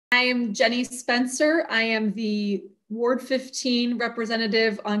I am Jenny Spencer. I am the Ward 15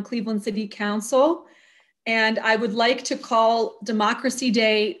 representative on Cleveland City Council, and I would like to call Democracy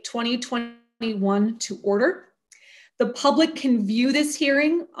Day 2021 to order. The public can view this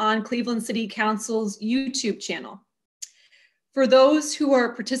hearing on Cleveland City Council's YouTube channel. For those who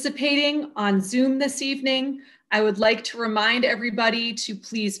are participating on Zoom this evening, I would like to remind everybody to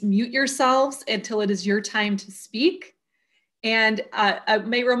please mute yourselves until it is your time to speak. And I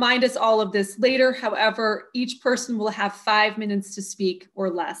may remind us all of this later. However, each person will have 5 minutes to speak or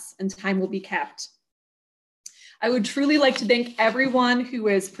less, and time will be kept. I would truly like to thank everyone who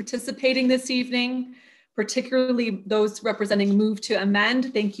is participating this evening, particularly those representing Move to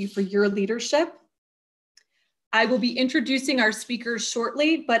Amend. Thank you for your leadership. I will be introducing our speakers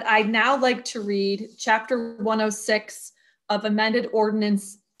shortly, but I'd now like to read Chapter 106 of Amended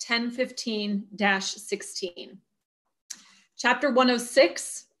Ordinance 1015-16. Chapter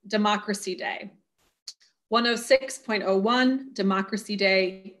 106, Democracy Day. 106.01, Democracy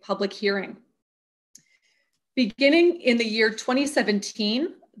Day, Public Hearing. Beginning in the year 2017,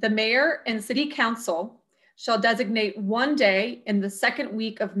 the Mayor and City Council shall designate one day in the second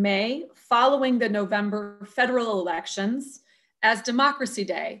week of May following the November federal elections as Democracy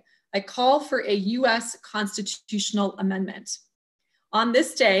Day, a call for a U.S. constitutional amendment. On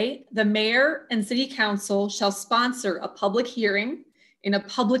this day, the Mayor and City Council shall sponsor a public hearing in a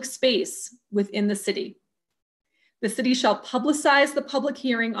public space within the city. The city shall publicize the public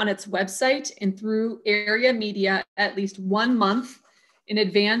hearing on its website and through area media at least 1 month in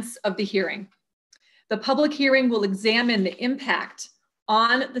advance of the hearing. The public hearing will examine the impact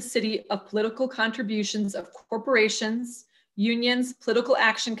on the city of political contributions of corporations, unions, political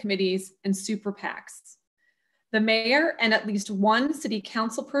action committees, and super PACs. The mayor and at least one city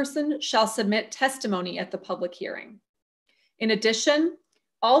council person shall submit testimony at the public hearing. In addition,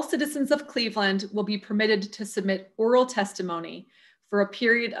 all citizens of Cleveland will be permitted to submit oral testimony for a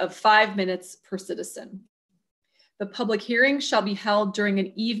period of 5 minutes per citizen. The public hearing shall be held during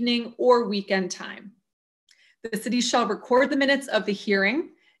an evening or weekend time. The city shall record the minutes of the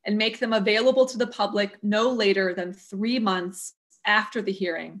hearing and make them available to the public no later than 3 months after the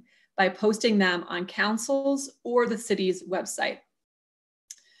hearing by posting them on council's or the city's website.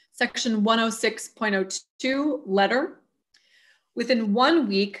 Section 106.02, letter. Within 1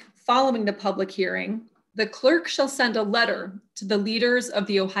 week following the public hearing, the clerk shall send a letter to the leaders of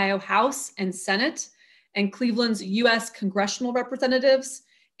the Ohio House and Senate and Cleveland's U.S. congressional representatives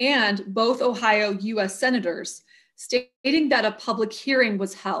and both Ohio U.S. senators, stating that a public hearing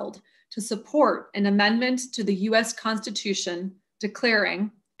was held to support an amendment to the U.S. Constitution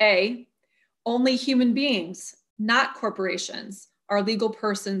declaring A, only human beings, not corporations, are legal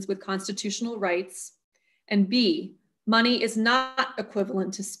persons with constitutional rights, and B, money is not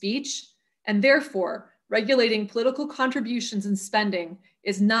equivalent to speech, and therefore regulating political contributions and spending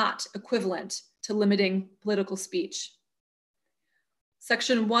is not equivalent to limiting political speech.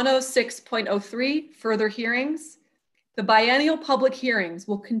 Section 106.03, further hearings. The biennial public hearings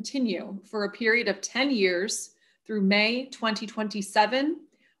will continue for a period of 10 years through May 2027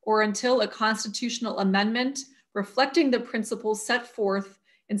 or until a constitutional amendment reflecting the principles set forth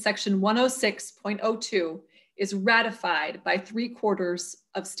in Section 106.02 is ratified by 3/4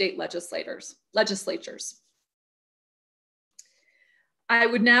 of state legislatures. I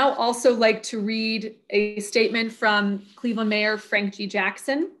would now also like to read a statement from Cleveland Mayor Frank G.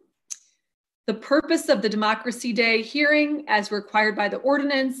 Jackson. The purpose of the Democracy Day hearing, as required by the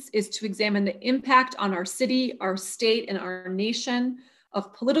ordinance, is to examine the impact on our city, our state, and our nation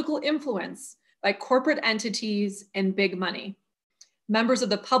of political influence by corporate entities and big money. Members of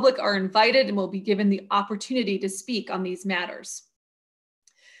the public are invited and will be given the opportunity to speak on these matters.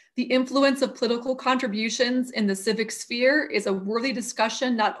 The influence of political contributions in the civic sphere is a worthy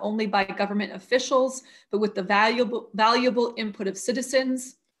discussion not only by government officials, but with the valuable input of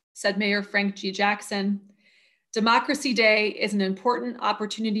citizens, said Mayor Frank G. Jackson. Democracy Day is an important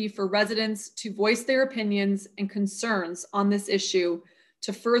opportunity for residents to voice their opinions and concerns on this issue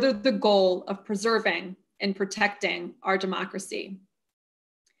to further the goal of preserving and protecting our democracy.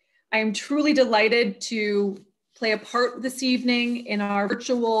 I am truly delighted to play a part this evening in our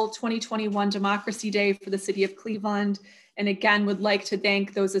virtual 2021 Democracy Day for the City of Cleveland, and again would like to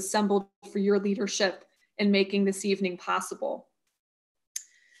thank those assembled for your leadership in making this evening possible.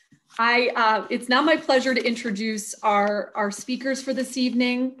 It's now my pleasure to introduce our speakers for this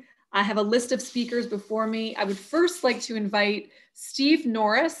evening. I have a list of speakers before me. I would first like to invite Steve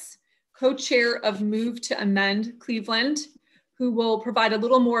Norris, co-chair of Move to Amend Cleveland, who will provide a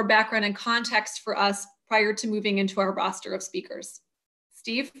little more background and context for us prior to moving into our roster of speakers.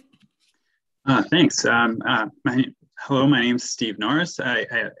 Steve? Thanks. Hello, my name is Steve Norris. As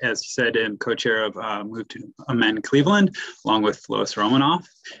you said, am co-chair of Move to Amend Cleveland, along with Lois Romanoff.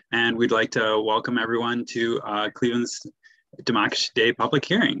 And we'd like to welcome everyone to Cleveland's Democracy Day public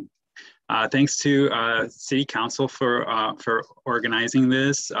hearing. Thanks to City Council for organizing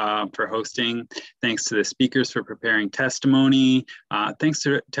this, for hosting. Thanks to the speakers for preparing testimony. Thanks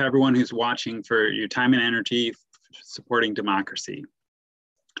to everyone who's watching for your time and energy supporting democracy.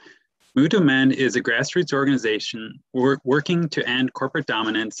 Move to Amend is a grassroots organization working to end corporate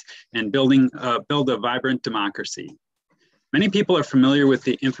dominance and build a vibrant democracy. Many people are familiar with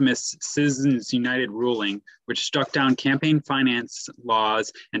the infamous Citizens United ruling, which struck down campaign finance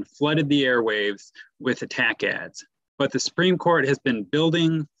laws and flooded the airwaves with attack ads. But the Supreme Court has been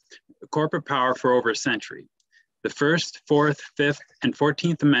building corporate power for over a century. The First, Fourth, Fifth, and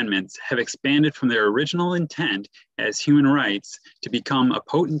 14th Amendments have expanded from their original intent as human rights to become a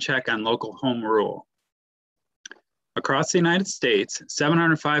potent check on local home rule. Across the United States,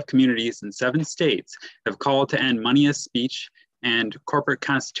 705 communities in 7 states have called to end money as speech and corporate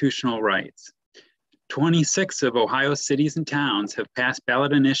constitutional rights. 26 of Ohio's cities and towns have passed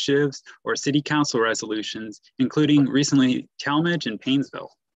ballot initiatives or city council resolutions, including recently Talmadge and Paynesville.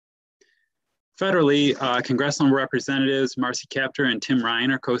 Federally, congressional representatives Marcy Kaptur and Tim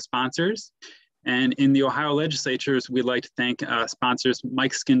Ryan are co-sponsors. And in the Ohio legislatures, we'd like to thank sponsors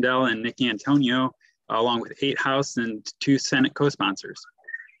Mike Skindell and Nikki Antonio, along with 8 House and 2 Senate co-sponsors.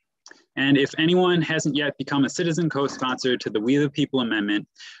 And if anyone hasn't yet become a citizen co-sponsor to the We the People Amendment,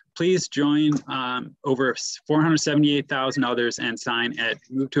 please join over 478,000 others and sign at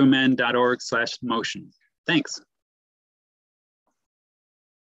movetoamend.org/motion. Thanks.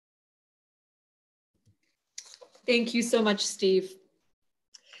 Thank you so much, Steve.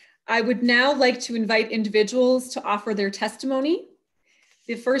 I would now like to invite individuals to offer their testimony.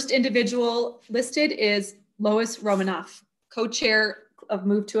 The first individual listed is Lois Romanoff, co-chair of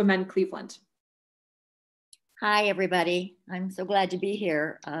Move to Amend Cleveland. Hi, everybody. I'm so glad to be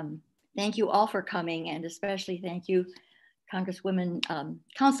here. Thank you all for coming, and especially thank you, Congresswoman,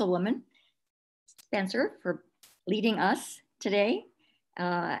 Councilwoman Spencer, for leading us today,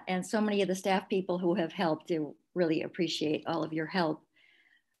 and so many of the staff people who have helped. To really appreciate all of your help.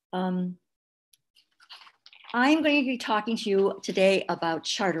 I'm going to be talking to you today about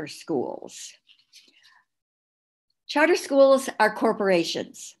charter schools. Charter schools are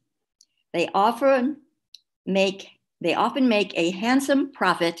corporations. They often make a handsome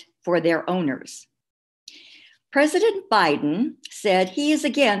profit for their owners. President Biden said he is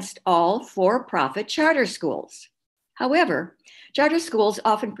against all for-profit charter schools. However, charter schools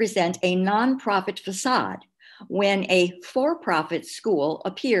often present a nonprofit facade when a for-profit school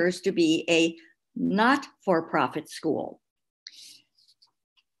appears to be a not-for-profit school.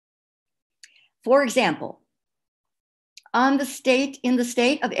 For example, in the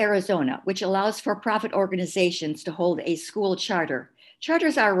state of Arizona, which allows for-profit organizations to hold a school charter,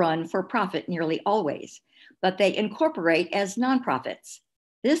 charters are run for profit nearly always, but they incorporate as nonprofits.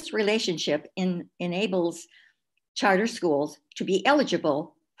 This relationship enables charter schools to be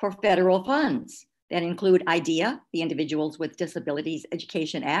eligible for federal funds that include IDEA, the Individuals with Disabilities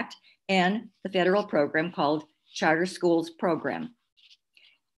Education Act, and the federal program called Charter Schools Program.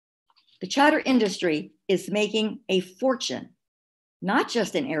 The charter industry is making a fortune, not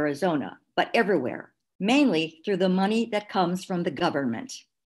just in Arizona, but everywhere, mainly through the money that comes from the government.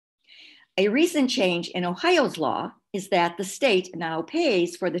 A recent change in Ohio's law is that the state now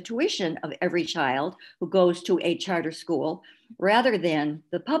pays for the tuition of every child who goes to a charter school rather than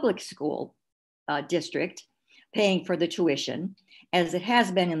the public school district paying for the tuition, as it has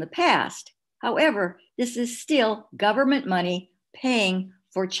been in the past. However, this is still government money paying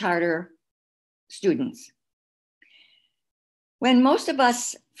for charter students. When most of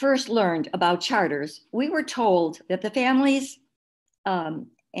us first learned about charters, we were told that the families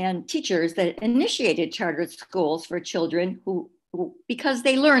and teachers that initiated charter schools for children who because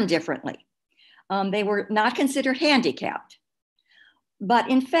they learn differently. They were not considered handicapped. But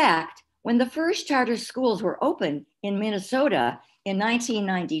in fact, when the first charter schools were opened in Minnesota in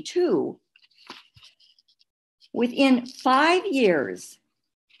 1992, within 5 years,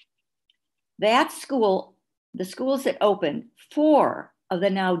 the schools that opened, 4 of the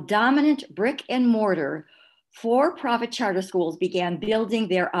now dominant brick and mortar for-profit charter schools began building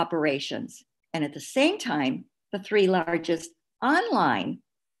their operations. And at the same time, the 3 largest online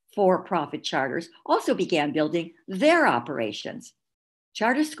for-profit charters also began building their operations.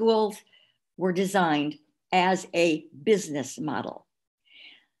 Charter schools were designed as a business model.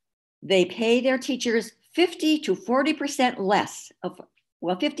 They pay their teachers 50 to 40% less of,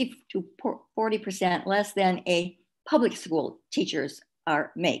 well, 50 to 40% less than a public school teachers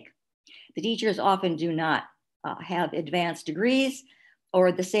make. The teachers often do not have advanced degrees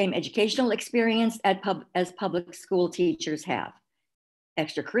or the same educational experience as public school teachers have.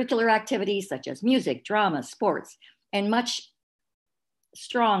 Extracurricular activities such as music, drama, sports, and much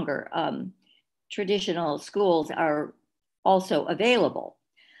stronger traditional schools are also available.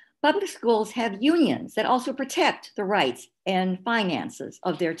 Public schools have unions that also protect the rights and finances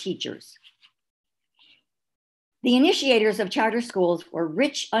of their teachers. The initiators of charter schools were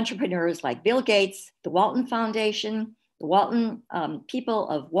rich entrepreneurs like Bill Gates, the Walton Foundation, the Walton people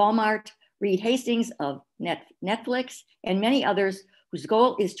of Walmart, Reed Hastings of Netflix, and many others whose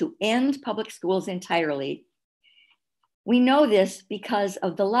goal is to end public schools entirely. We know this because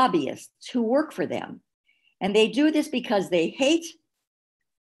of the lobbyists who work for them. And they do this because they hate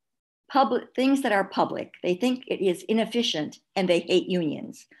things that are public. They think it is inefficient and they hate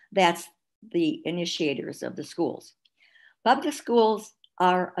unions. That's the initiators of the schools. Public schools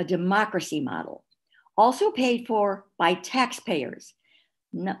are a democracy model, also paid for by taxpayers,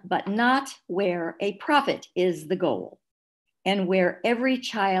 but not where a profit is the goal and where every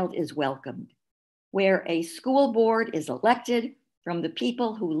child is welcomed, where a school board is elected from the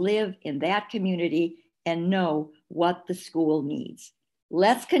people who live in that community and know what the school needs.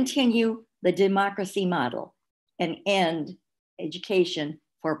 Let's continue the democracy model and end education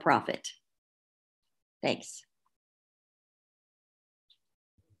for profit. Thanks.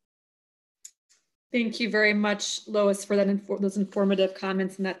 Thank you very much, Lois, for those informative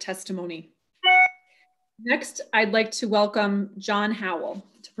comments and that testimony. Next, I'd like to welcome John Howell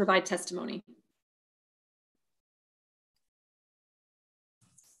to provide testimony.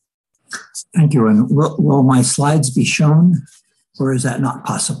 Thank you. And will my slides be shown, or is that not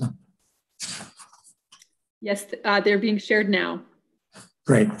possible? Yes, they're being shared now.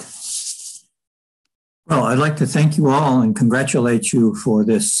 Great. Well, I'd like to thank you all and congratulate you for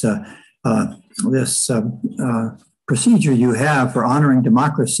this procedure you have for honoring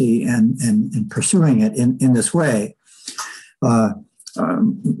democracy and pursuing it in this way.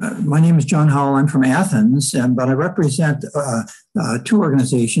 My name is John Howell. I'm from Athens, but I represent two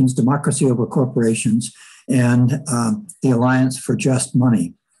organizations, Democracy Over Corporations and the Alliance for Just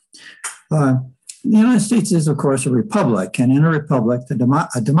Money. The United States is, of course, a republic, and in a republic,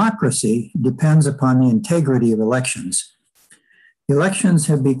 a democracy depends upon the integrity of elections. Elections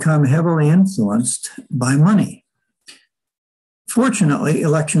have become heavily influenced by money. Fortunately,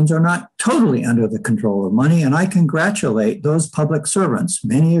 elections are not totally under the control of money, and I congratulate those public servants,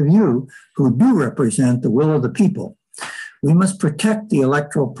 many of you, who do represent the will of the people. We must protect the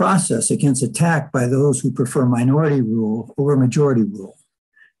electoral process against attack by those who prefer minority rule over majority rule.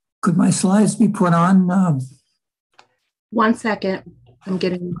 Could my slides be put on? 1 second, I'm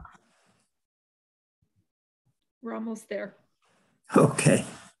getting. We're almost there. Okay.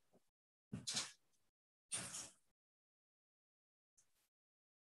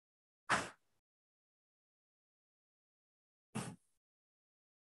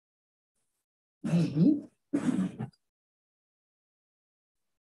 Maybe.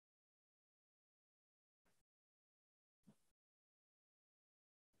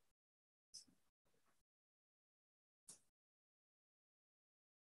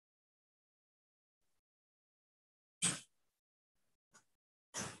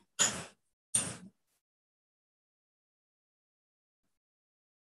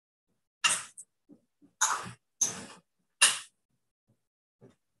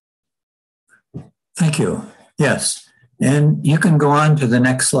 Thank you. Yes. And you can go on to the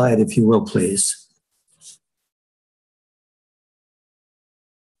next slide, if you will, please.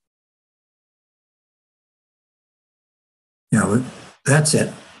 Yeah, that's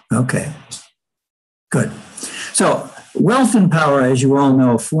it. Okay. Good. So wealth and power, as you all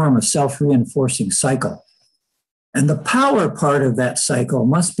know, form a self-reinforcing cycle. And the power part of that cycle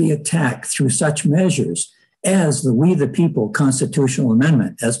must be attacked through such measures as the We the People constitutional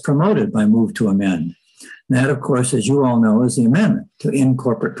amendment, as promoted by Move to Amend. And that, of course, as you all know, is the amendment to end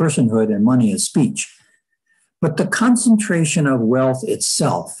corporate personhood and money as speech. But the concentration of wealth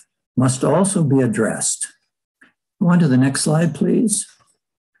itself must also be addressed. Go on to the next slide, please.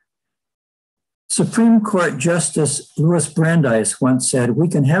 Supreme Court Justice Louis Brandeis once said, "We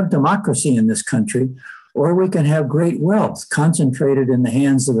can have democracy in this country, or we can have great wealth concentrated in the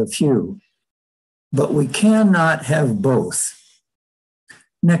hands of a few. But we cannot have both."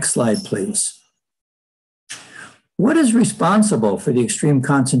 Next slide, please. What is responsible for the extreme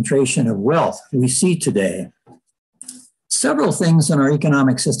concentration of wealth we see today? Several things in our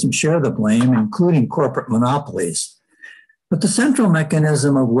economic system share the blame, including corporate monopolies. But the central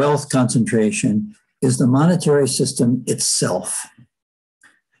mechanism of wealth concentration is the monetary system itself.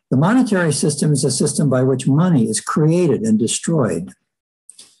 The monetary system is a system by which money is created and destroyed,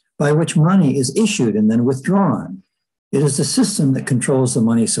 by which money is issued and then withdrawn. It is the system that controls the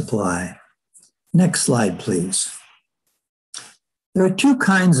money supply. Next slide, please. There are two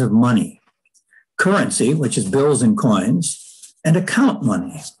kinds of money: currency, which is bills and coins, and account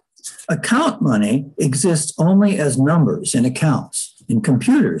money. Account money exists only as numbers in accounts. In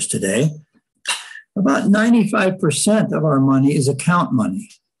computers today, about 95% of our money is account money.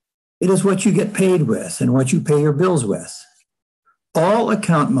 It is what you get paid with and what you pay your bills with. All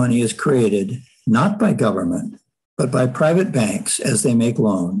account money is created not by government, but by private banks as they make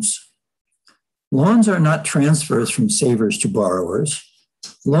loans. Loans are not transfers from savers to borrowers.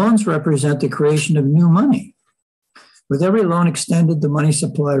 Loans represent the creation of new money. With every loan extended, the money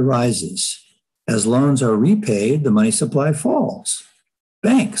supply rises. As loans are repaid, the money supply falls.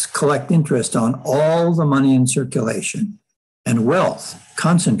 Banks collect interest on all the money in circulation, and wealth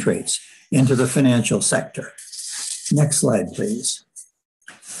concentrates into the financial sector. Next slide, please.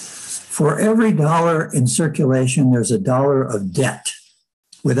 For every dollar in circulation, there's a dollar of debt.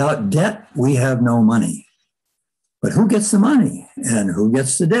 Without debt, we have no money. But who gets the money and who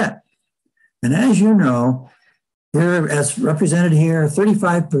gets the debt? And as you know, here, as represented here,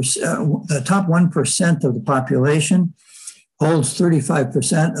 35%, the top 1% of the population holds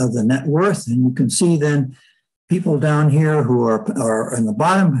 35% of the net worth. And you can see then people down here who are in the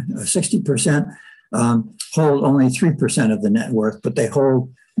bottom, 60%, hold only 3% of the net worth, but they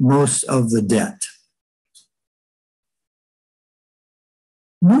hold most of the debt.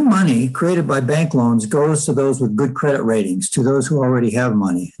 New money created by bank loans goes to those with good credit ratings, to those who already have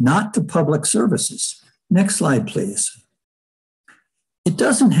money, not to public services. Next slide, please. It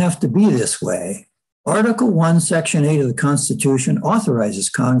doesn't have to be this way. Article 1, Section 8 of the Constitution authorizes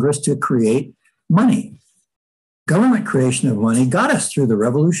Congress to create money. Government creation of money got us through the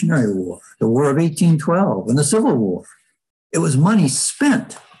Revolutionary War, the War of 1812, and the Civil War. It was money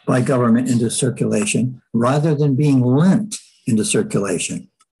spent by government into circulation rather than being lent into circulation.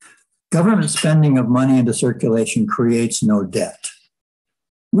 Government spending of money into circulation creates no debt.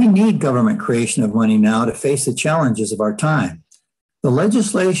 We need government creation of money now to face the challenges of our time. The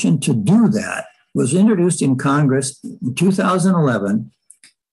legislation to do that was introduced in Congress in 2011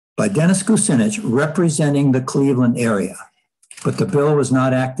 by Dennis Kucinich, representing the Cleveland area, but the bill was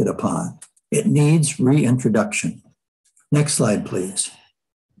not acted upon. It needs reintroduction. Next slide, please.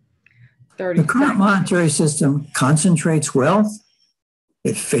 The current monetary system concentrates wealth.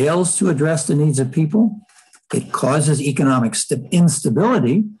 It fails to address the needs of people. It causes economic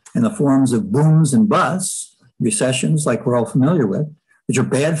instability in the forms of booms and busts, recessions like we're all familiar with, which are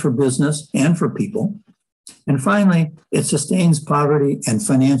bad for business and for people. And finally, it sustains poverty and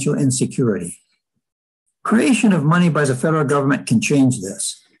financial insecurity. Creation of money by the federal government can change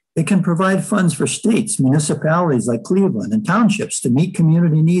this. It can provide funds for states, municipalities like Cleveland, and townships to meet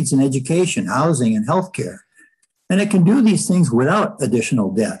community needs in education, housing, and healthcare. And it can do these things without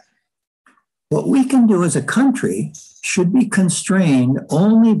additional debt. What we can do as a country should be constrained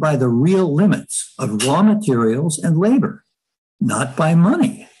only by the real limits of raw materials and labor, not by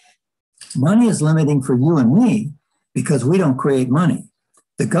money. Money is limiting for you and me because we don't create money.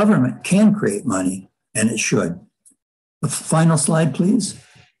 The government can create money, and it should. The final slide, please.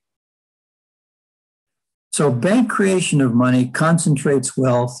 So bank creation of money concentrates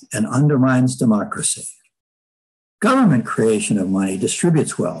wealth and undermines democracy. Government creation of money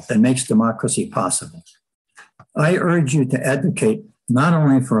distributes wealth and makes democracy possible. I urge you to advocate not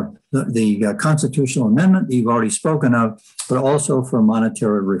only for the constitutional amendment that you've already spoken of, but also for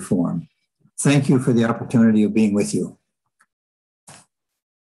monetary reform. Thank you for the opportunity of being with you.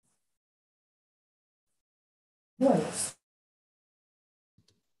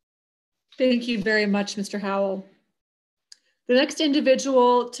 Thank you very much, Mr. Howell. The next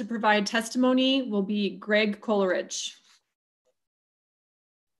individual to provide testimony will be Greg Coleridge.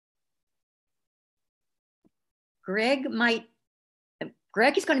 Greg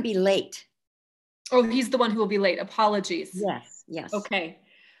is going to be late. Oh, he's the one who will be late. Apologies. Yes, yes. Okay.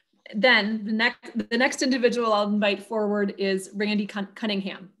 Then the next individual I'll invite forward is Randy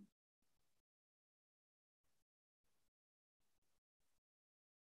Cunningham.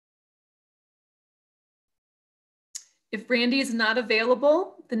 If Randy is not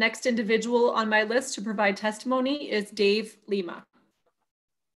available, the next individual on my list to provide testimony is Dave Lima.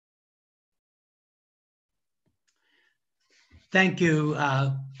 Thank you,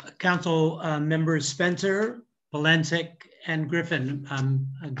 Council members Spencer, Valensik, and Griffin. I'm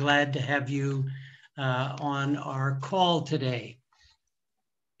glad to have you on our call today.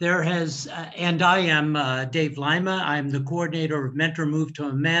 There has, and I am Dave Lima. I'm the coordinator of Mentor Move to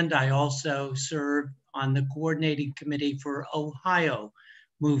Amend. I also serve on the coordinating committee for Ohio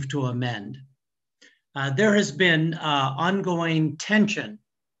Move to Amend. There has been ongoing tension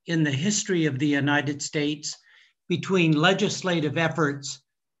in the history of the United States between legislative efforts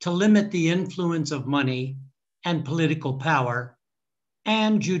to limit the influence of money and political power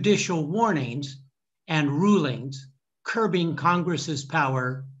and judicial warnings and rulings curbing Congress's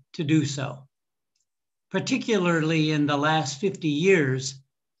power to do so. Particularly in the last 50 years,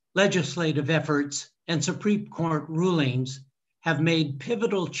 legislative efforts and Supreme Court rulings have made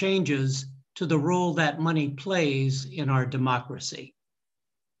pivotal changes to the role that money plays in our democracy.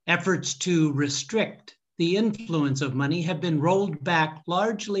 Efforts to restrict the influence of money have been rolled back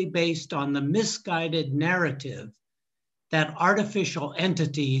largely based on the misguided narrative that artificial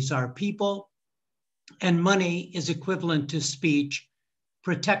entities are people and money is equivalent to speech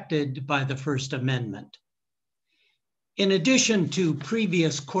protected by the First Amendment. In addition to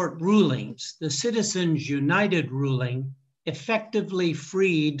previous court rulings, the Citizens United ruling effectively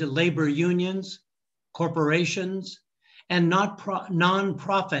freed labor unions, corporations, and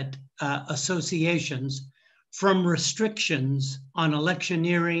non-profit associations from restrictions on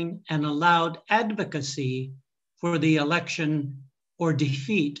electioneering and allowed advocacy for the election or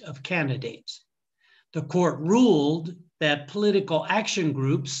defeat of candidates. The court ruled that political action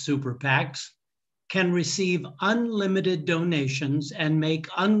groups, super PACs, can receive unlimited donations and make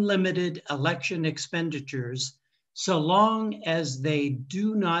unlimited election expenditures so long as they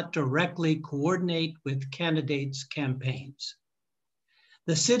do not directly coordinate with candidates' campaigns.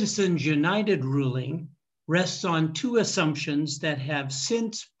 The Citizens United ruling rests on two assumptions that have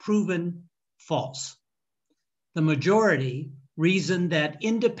since proven false. The majority reasoned that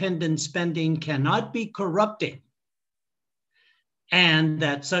independent spending cannot be corrupting and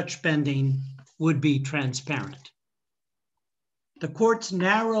that such spending would be transparent. The court's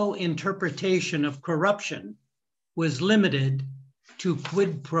narrow interpretation of corruption was limited to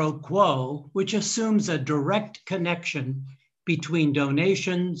quid pro quo, which assumes a direct connection between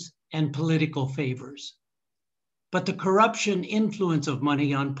donations and political favors. But the corruption influence of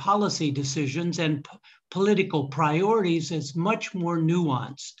money on policy decisions and political priorities is much more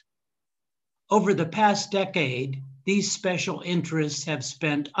nuanced. Over the past decade, these special interests have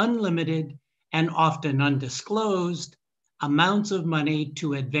spent unlimited and often undisclosed amounts of money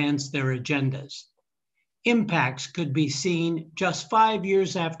to advance their agendas. Impacts could be seen just 5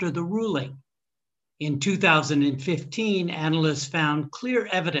 years after the ruling. In 2015, analysts found clear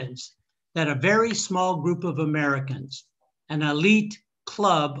evidence that a very small group of Americans, an elite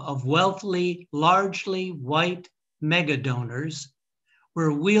club of wealthy, largely white mega donors,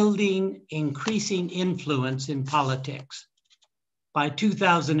 were wielding increasing influence in politics. By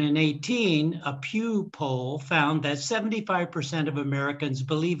 2018, a Pew poll found that 75% of Americans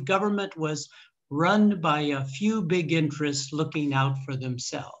believe government was run by a few big interests looking out for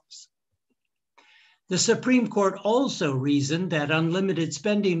themselves. The Supreme Court also reasoned that unlimited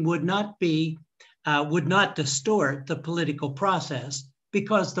spending would not distort the political process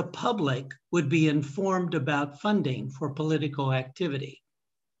because the public would be informed about funding for political activity.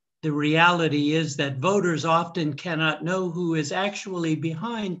 The reality is that voters often cannot know who is actually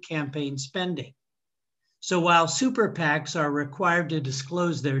behind campaign spending. So while super PACs are required to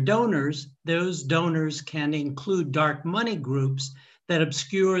disclose their donors, those donors can include dark money groups that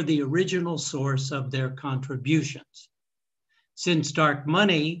obscure the original source of their contributions. Since dark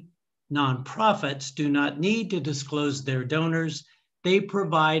money nonprofits do not need to disclose their donors, they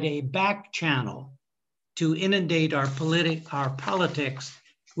provide a back channel to inundate our politics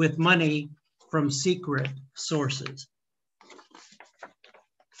with money from secret sources.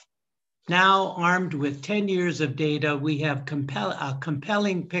 Now, armed with 10 years of data, we have a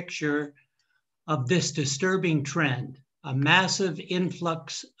compelling picture of this disturbing trend, a massive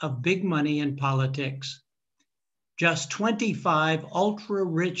influx of big money in politics. Just 25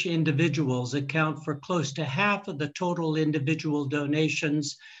 ultra-rich individuals account for close to half of the total individual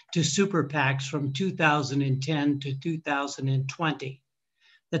donations to super PACs from 2010 to 2020.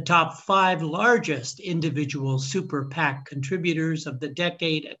 The top 5 largest individual super PAC contributors of the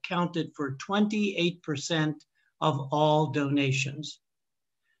decade accounted for 28% of all donations.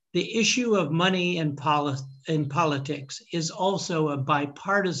 The issue of money in politics is also a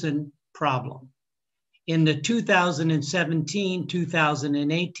bipartisan problem. In the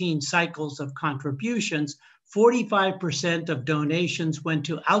 2017-2018 cycles of contributions, 45% of donations went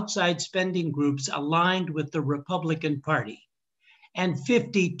to outside spending groups aligned with the Republican Party, and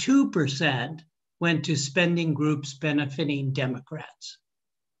 52% went to spending groups benefiting Democrats.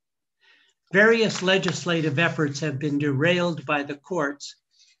 Various legislative efforts have been derailed by the courts,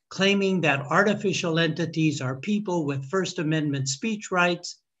 claiming that artificial entities are people with First Amendment speech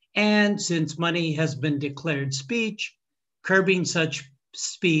rights, and since money has been declared speech, curbing such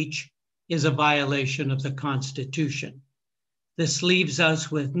speech is a violation of the Constitution. This leaves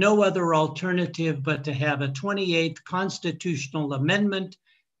us with no other alternative but to have a 28th constitutional amendment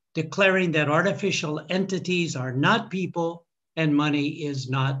declaring that artificial entities are not people and money is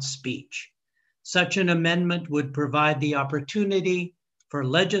not speech. Such an amendment would provide the opportunity for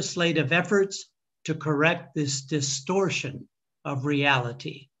legislative efforts to correct this distortion of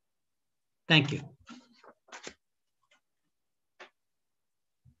reality. Thank you.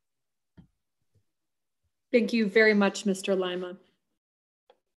 Thank you very much, Mr. Lima.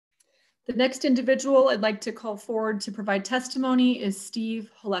 The next individual I'd like to call forward to provide testimony is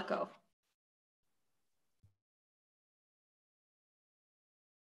Steve Haleko.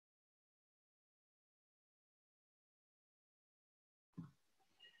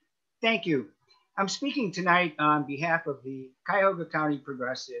 Thank you. I'm speaking tonight on behalf of the Cuyahoga County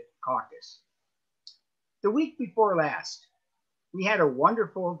Progressive Caucus. The week before last, we had a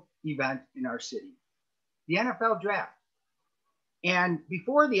wonderful event in our city, the NFL draft. And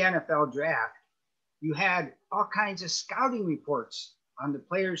before the NFL draft, you had all kinds of scouting reports on the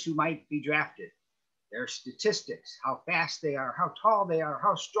players who might be drafted, their statistics, how fast they are, how tall they are,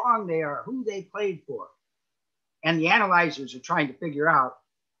 how strong they are, who they played for. And the analyzers are trying to figure out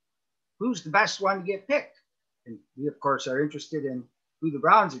who's the best one to get picked. And we, of course, are interested in who the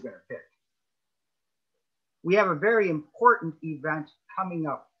Browns are going to pick. We have a very important event coming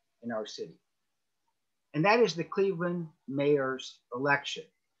up in our city, and that is the Cleveland mayor's election.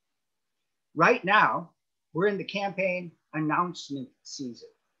 Right now, we're in the campaign announcement season.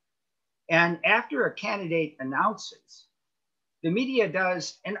 And after a candidate announces, the media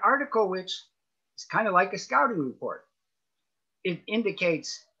does an article which is kind of like a scouting report. It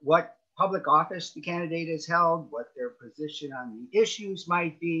indicates what public office the candidate has held, what their position on the issues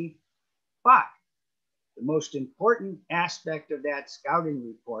might be. But the most important aspect of that scouting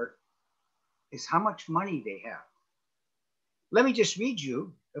report is how much money they have. Let me just read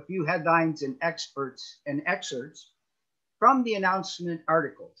you a few headlines and excerpts from the announcement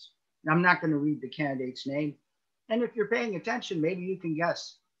articles. I'm not going to read the candidate's name. And if you're paying attention, maybe you can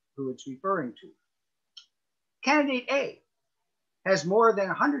guess who it's referring to. Candidate A has more than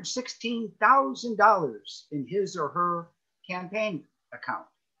 $116,000 in his or her campaign account.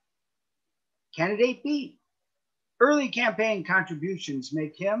 Candidate B, early campaign contributions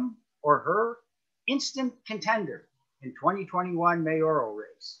make him or her instant contender in 2021 mayoral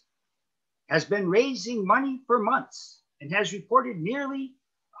race, has been raising money for months and has reported nearly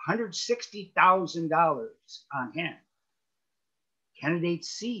 $160,000 on hand. Candidate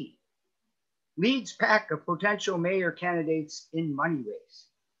C leads pack of potential mayor candidates in money race,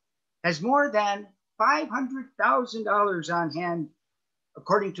 has more than $500,000 on hand,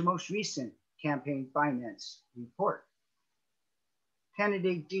 according to most recent campaign finance report.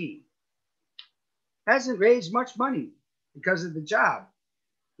 Candidate D hasn't raised much money because of the job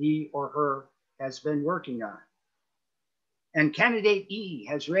he or her has been working on. And candidate E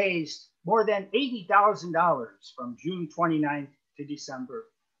has raised more than $80,000 from June 29th to December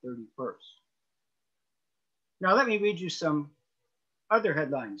 31st. Now, let me read you some other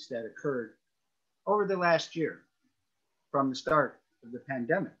headlines that occurred over the last year from the start of the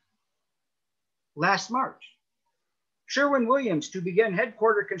pandemic. Last March, Sherwin-Williams to begin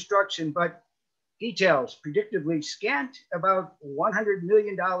headquarter construction, but details predictably scant about $100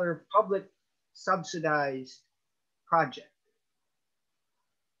 million public subsidized project.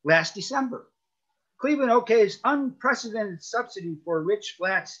 Last December, Cleveland okays unprecedented subsidy for Rich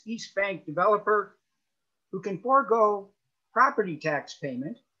Flats East Bank developer who can forego property tax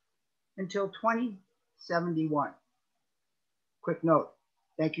payment until 2071. Quick note,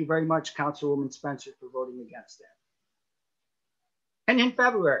 thank you very much, Councilwoman Spencer, for voting against that. And in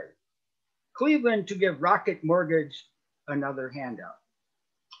February, Cleveland to give Rocket Mortgage another handout.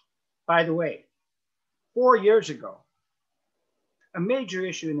 By the way, 4 years ago, a major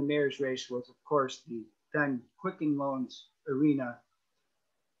issue in the mayor's race was, of course, the then Quicken Loans Arena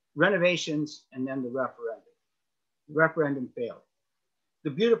renovations and then the referendum. The referendum failed. The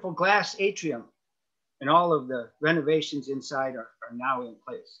beautiful glass atrium and all of the renovations inside are now in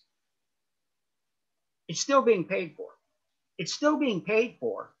place. It's still being paid for. It's still being paid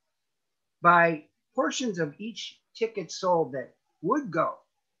for by portions of each ticket sold that would go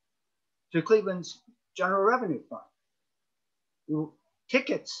to Cleveland's General Revenue Fund.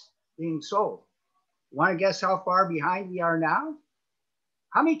 Tickets being sold Want to guess how far behind we are now?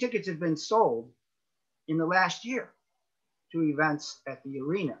 How many tickets have been sold in the last year to events at the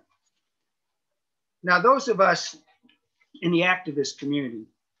arena? Now, those of us in the activist community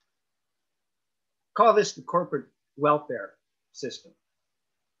call this the corporate welfare system.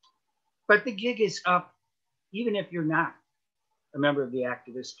 But the gig is up even if you're not a member of the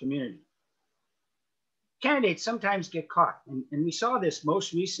activist community. Candidates sometimes get caught, and we saw this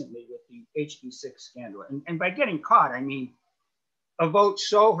most recently with the HB6 scandal. And by getting caught, I mean a vote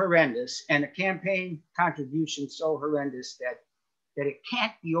so horrendous and a campaign contribution so horrendous that it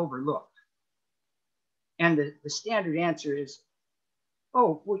can't be overlooked. And the standard answer is,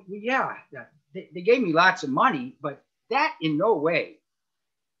 oh, well, yeah, they gave me lots of money, but that in no way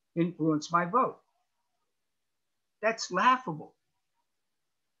influenced my vote. That's laughable.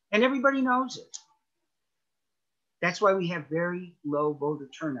 And everybody knows it. That's why we have very low voter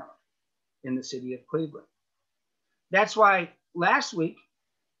turnout in the city of Cleveland. That's why last week,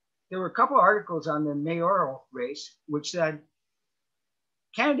 there were a couple of articles on the mayoral race which said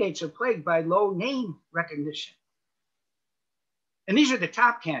candidates are plagued by low name recognition. And these are the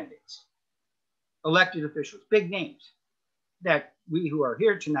top candidates, elected officials, big names that we who are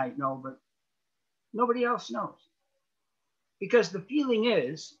here tonight know, but nobody else knows. Because the feeling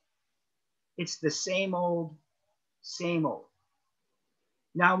is, it's the same old, same old.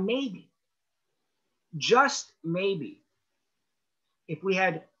 Now, maybe, just maybe, if we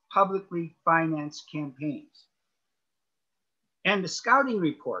had publicly financed campaigns and the scouting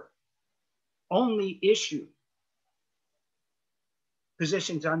report only issued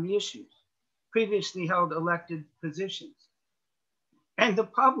positions on the issues, previously held elected positions, and the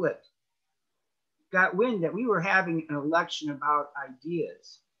public got wind that we were having an election about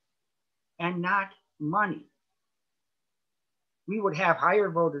ideas and not money, we would have higher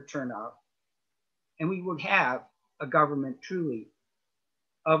voter turnout and we would have a government truly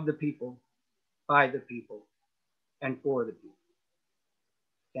of the people, by the people, and for the people.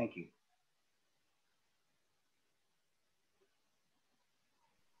 Thank you.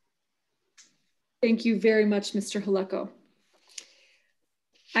 Thank you very much, Mr. Halecko.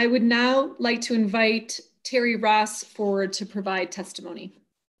 I would now like to invite Terry Ross forward to provide testimony.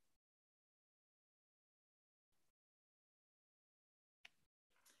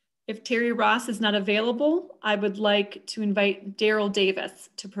 If Terry Ross is not available, I would like to invite Daryl Davis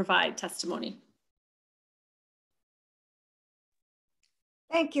to provide testimony.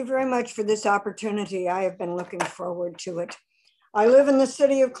 Thank you very much for this opportunity. I have been looking forward to it. I live in the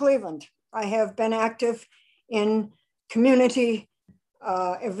city of Cleveland. I have been active in community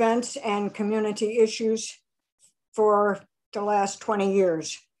events and community issues for the last 20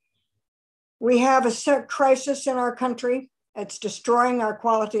 years. We have a crisis in our country. It's destroying our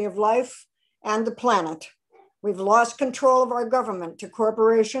quality of life and the planet. We've lost control of our government to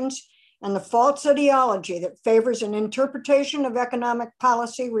corporations, and the false ideology that favors an interpretation of economic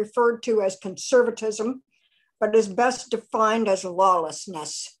policy referred to as conservatism, but is best defined as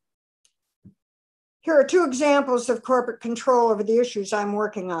lawlessness. Here are two examples of corporate control over the issues I'm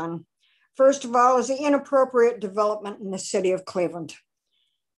working on. First of all is the inappropriate development in the city of Cleveland.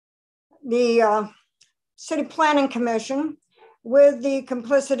 The City Planning Commission, with the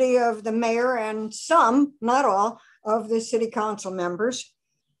complicity of the mayor and some, not all, of the city council members,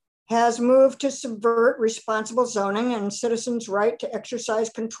 has moved to subvert responsible zoning and citizens' right to exercise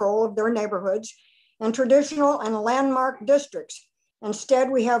control of their neighborhoods and traditional and landmark districts. Instead,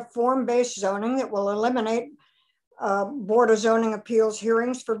 we have form-based zoning that will eliminate Board of Zoning Appeals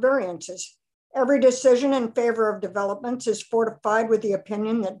hearings for variances. Every decision in favor of developments is fortified with the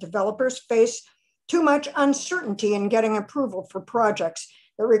opinion that developers face too much uncertainty in getting approval for projects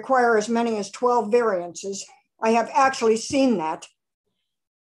that require as many as 12 variances. I have actually seen that.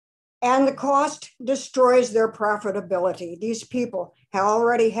 And the cost destroys their profitability. These people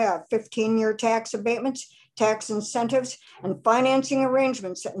already have 15-year tax abatements, tax incentives, and financing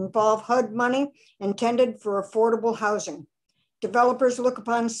arrangements that involve HUD money intended for affordable housing. Developers look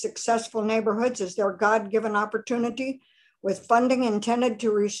upon successful neighborhoods as their God-given opportunity with funding intended to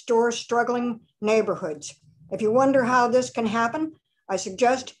restore struggling neighborhoods. If you wonder how this can happen, I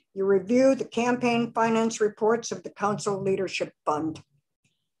suggest you review the campaign finance reports of the Council Leadership Fund.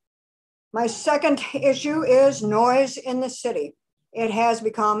 My second issue is noise in the city. It has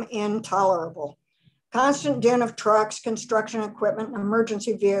become intolerable. Constant din of trucks, construction equipment,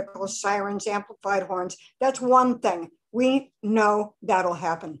 emergency vehicles, sirens, amplified horns. That's one thing. We know that'll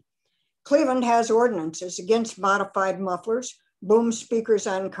happen. Cleveland has ordinances against modified mufflers, boom speakers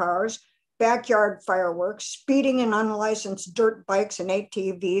on cars, backyard fireworks, speeding in unlicensed dirt bikes and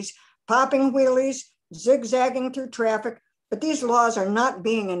ATVs, popping wheelies, zigzagging through traffic, but these laws are not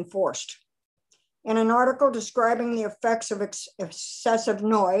being enforced. In an article describing the effects of excessive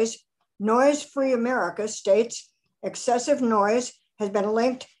noise, Noise Free America states excessive noise has been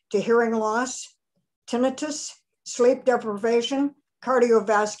linked to hearing loss, tinnitus, sleep deprivation,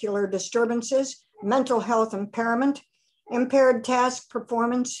 cardiovascular disturbances, mental health impairment, impaired task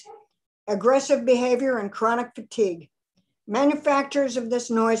performance, aggressive behavior, and chronic fatigue. Manufacturers of this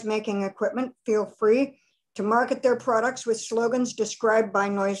noise-making equipment feel free to market their products with slogans described by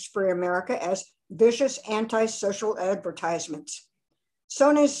Noise Free America as vicious antisocial advertisements.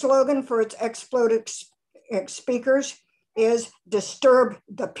 Sony's slogan for its exploded speakers is "Disturb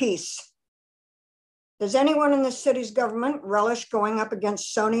the Peace." Does anyone in the city's government relish going up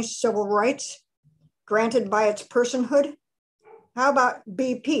against Sony's civil rights granted by its personhood? How about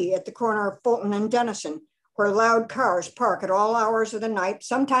BP at the corner of Fulton and Denison, where loud cars park at all hours of the night,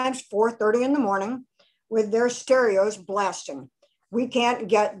 sometimes 4:30 in the morning, with their stereos blasting? We can't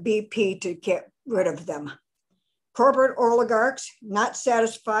get BP to get rid of them. Corporate oligarchs, not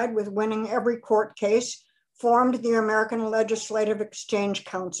satisfied with winning every court case, formed the American Legislative Exchange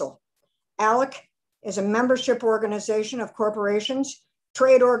Council. ALEC is a membership organization of corporations,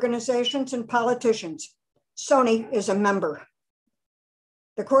 trade organizations, and politicians. Sony is a member.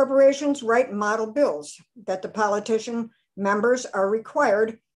 The corporations write model bills that the politician members are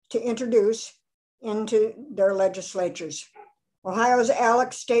required to introduce into their legislatures. Ohio's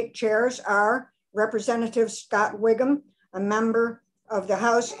ALEC state chairs are Representative Scott Wiggum, a member of the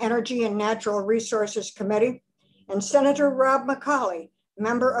House Energy and Natural Resources Committee, and Senator Rob McCauley,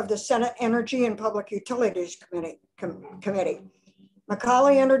 member of the Senate Energy and Public Utilities Committee.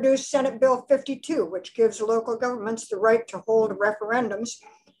 McCauley introduced Senate Bill 52, which gives local governments the right to hold referendums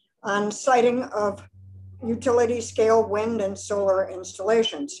on siting of utility scale wind and solar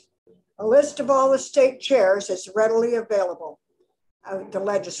installations. A list of all the state chairs is readily available to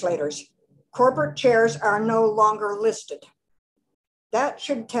legislators. Corporate chairs are no longer listed. That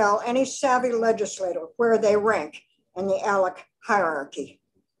should tell any savvy legislator where they rank in the ALEC hierarchy.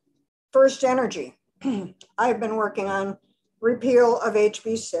 First Energy. I've been working on repeal of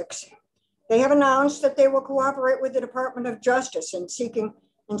HB 6. They have announced that they will cooperate with the Department of Justice in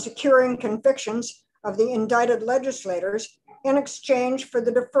securing convictions of the indicted legislators in exchange for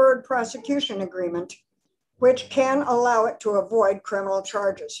the deferred prosecution agreement, which can allow it to avoid criminal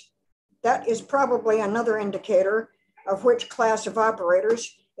charges. That is probably another indicator of which class of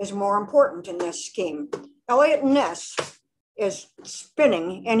operators is more important in this scheme. Elliot Ness is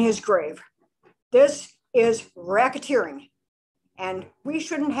spinning in his grave. This is racketeering, and we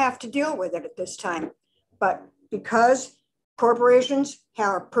shouldn't have to deal with it at this time. But because corporations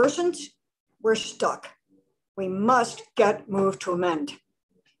are persons, we're stuck. We must get moved to amend.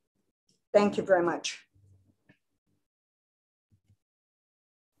 Thank you very much.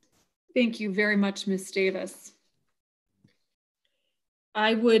 Thank you very much, Ms. Davis.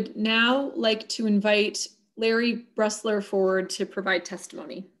 I would now like to invite Larry Bressler forward to provide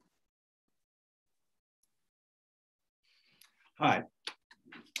testimony. Hi,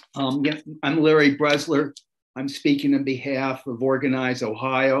 yes, I'm Larry Bressler. I'm speaking on behalf of Organize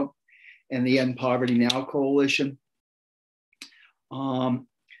Ohio and the End Poverty Now Coalition.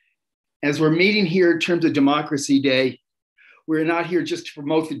 As we're meeting here in terms of Democracy Day, we're not here just to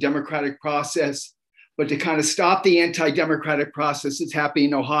promote the democratic process, but to kind of stop the anti-democratic process that's happening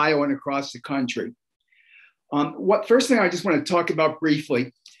in Ohio and across the country. First thing I just want to talk about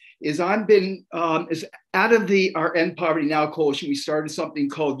briefly is out of our End Poverty Now Coalition, we started something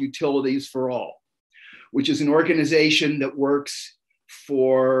called Utilities for All, which is an organization that works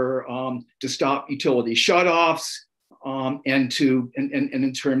to stop utility shutoffs and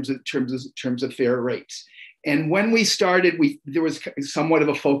in terms of fair rates. And when we started, there was somewhat of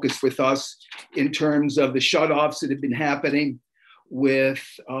a focus with us in terms of the shutoffs that had been happening with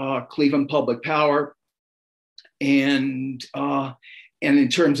Cleveland Public Power, and in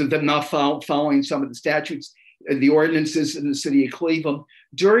terms of them not following some of the statutes, the ordinances in the city of Cleveland.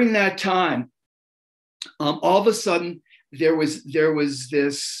 During that time, all of a sudden, there was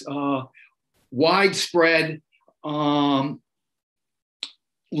this widespread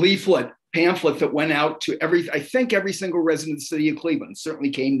pamphlet that went out to every single resident of the city of Cleveland, certainly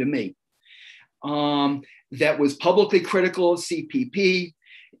came to me, that was publicly critical of CPP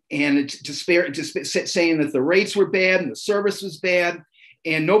and saying that the rates were bad and the service was bad,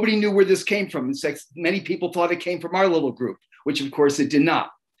 and nobody knew where this came from. In fact, many people thought it came from our little group, which of course it did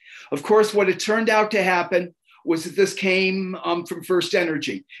not. Of course, what it turned out to happen was that this came from First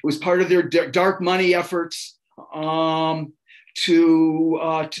Energy. It was part of their dark money efforts to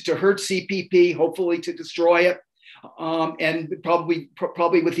hurt CPP, hopefully to destroy it, and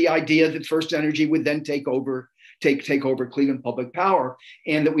probably with the idea that First Energy would then take over Cleveland Public Power,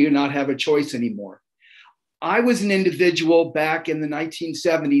 and that we would not have a choice anymore. I was an individual back in the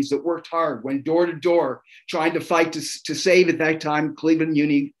 1970s that worked hard, went door to door, trying to fight to save at that time Cleveland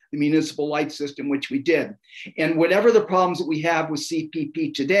Muni, the municipal light system, which we did. And whatever the problems that we have with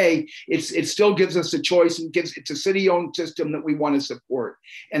CPP today, it still gives us a choice, and it's a city-owned system that we want to support.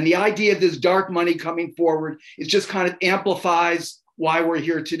 And the idea of this dark money coming forward, it just kind of amplifies why we're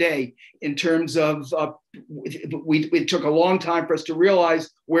here today in terms of, it took a long time for us to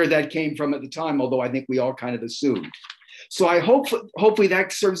realize where that came from at the time, although I think we all kind of assumed. So I hopefully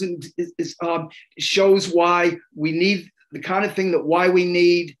that serves shows why we need the kind of thing why we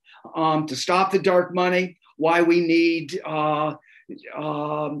need to stop the dark money, why we need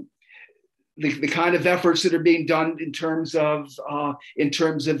the kind of efforts that are being done in terms of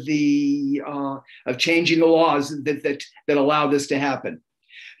changing the laws that allow this to happen.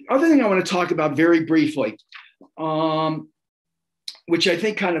 The other thing I want to talk about very briefly, which I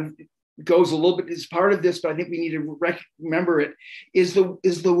think kind of goes a little bit is part of this, but I think we need to remember it, is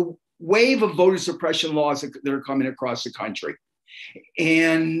the wave of voter suppression laws that are coming across the country.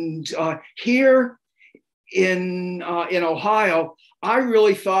 And here in Ohio, I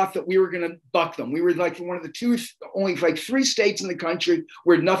really thought that we were going to buck them. We were like one of the only like 3 states in the country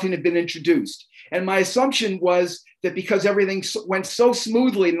where nothing had been introduced. And my assumption was that because everything went so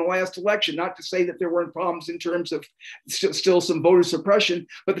smoothly in the last election, not to say that there weren't problems in terms of still some voter suppression,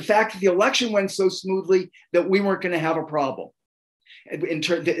 but the fact that the election went so smoothly that we weren't going to have a problem. And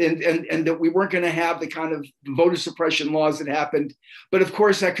that we weren't going to have the kind of voter suppression laws that happened. But of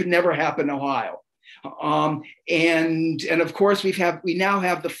course, that could never happen in Ohio. And of course, we now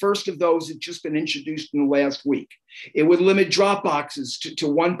have the first of those that just been introduced in the last week. It would limit drop boxes to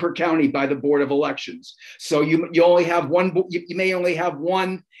 1 per county by the Board of Elections. So you only have one. You may only have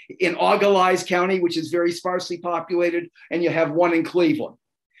one in Ogalley's County, which is very sparsely populated, and you have one in Cleveland,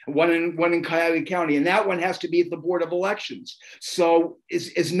 one in Cuyahoga County, and that one has to be at the Board of Elections. So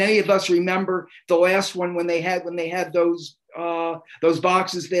as many of us remember, the last one when they had those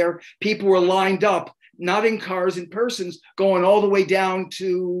boxes there, people were lined up, not in cars, in persons, going all the way down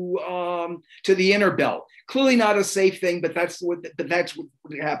to the inner belt. Clearly not a safe thing, but that's what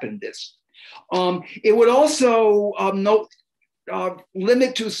happened. This it would also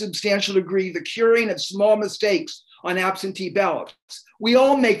limit to a substantial degree the curing of small mistakes on absentee ballots. We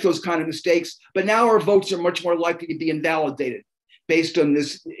all make those kind of mistakes, but now our votes are much more likely to be invalidated based on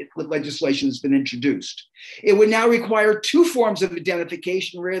this legislation that's been introduced. It would now require 2 forms of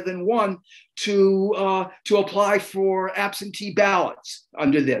identification rather than 1 to apply for absentee ballots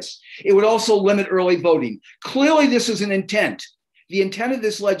under this. It would also limit early voting. Clearly, this is an intent. The intent of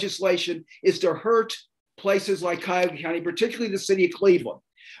this legislation is to hurt places like Cuyahoga County, particularly the city of Cleveland.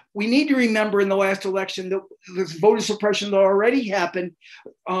 We need to remember in the last election that this voter suppression that already happened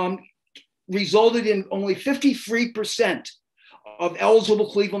resulted in only 53% of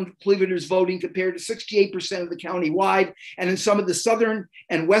eligible Clevelanders voting compared to 68% of the county-wide. And in some of the southern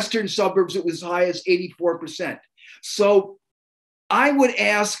and western suburbs, it was as high as 84%. So I would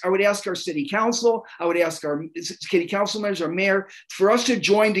ask our city council, I would ask our city council members, our mayor, for us to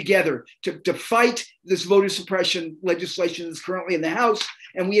join together to fight this voter suppression legislation that's currently in the House.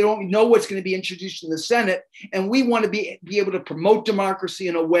 And we don't know what's going to be introduced in the Senate. And we want to be able to promote democracy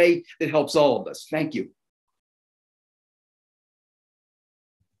in a way that helps all of us. Thank you.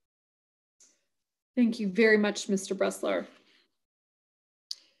 Thank you very much, Mr. Bressler.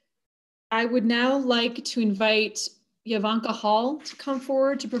 I would now like to invite Yavanka Hall to come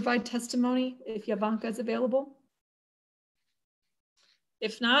forward to provide testimony, if Yavanka is available.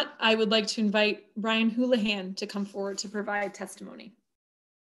 If not, I would like to invite Brian Houlihan to come forward to provide testimony.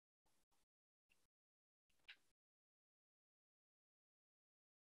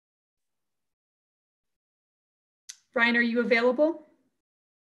 Brian, are you available?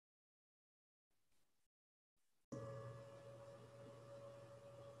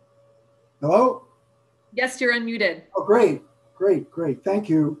 Hello? Yes, you're unmuted. Oh, great. Thank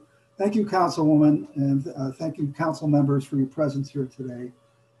you. Thank you, Councilwoman, and thank you, council members, for your presence here today.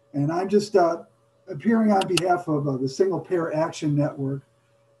 And I'm just appearing on behalf of the Single Payer Action Network,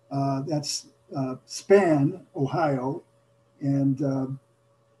 that's SPAN, Ohio. And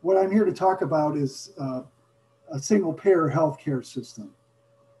what I'm here to talk about is a single payer healthcare system.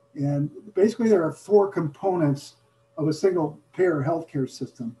 And basically there are 4 components of a single payer healthcare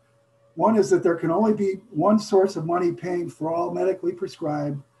system. One is that there can only be one source of money paying for all medically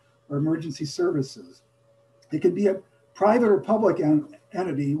prescribed or emergency services. It can be a private or public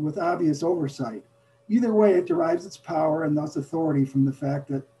entity with obvious oversight. Either way, it derives its power and thus authority from the fact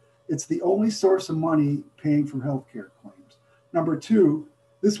that it's the only source of money paying for healthcare claims. Number two,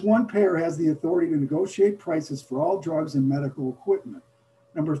 this one payer has the authority to negotiate prices for all drugs and medical equipment.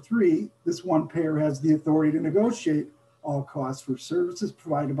 Number three, this one payer has the authority to negotiate all costs for services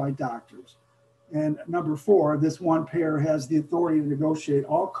provided by doctors. And number four, this one payer has the authority to negotiate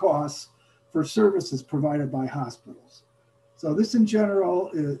all costs for services provided by hospitals. So this in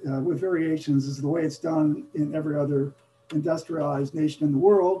general, with variations, is the way it's done in every other industrialized nation in the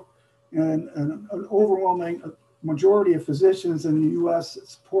world. And an overwhelming majority of physicians in the US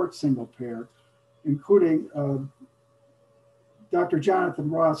support single payer, including Dr. Jonathan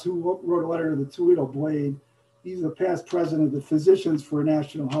Ross, who wrote a letter to the Toledo Blade. He's the past president of the Physicians for a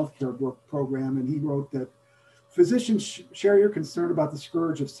National Healthcare Program, and he wrote that physicians share your concern about the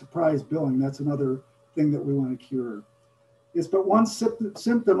scourge of surprise billing. That's another thing that we want to cure. It's but one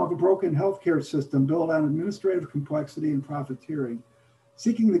symptom of a broken healthcare system built on administrative complexity and profiteering.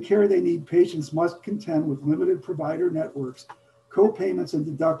 Seeking the care they need, patients must contend with limited provider networks, co-payments, and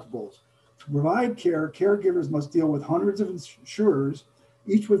deductibles. To provide care, caregivers must deal with hundreds of insurers,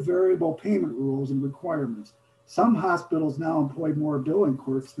 each with variable payment rules and requirements. Some hospitals now employ more billing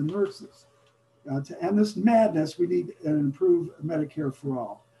clerks than nurses. To end this madness, we need an improved Medicare for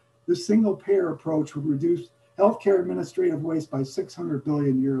all. This single payer approach would reduce healthcare administrative waste by $600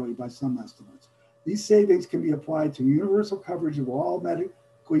 billion yearly by some estimates. These savings can be applied to universal coverage of all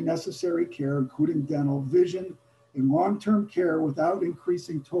medically necessary care, including dental, vision, and long-term care without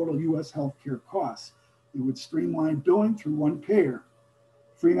increasing total US healthcare costs. It would streamline billing through one payer,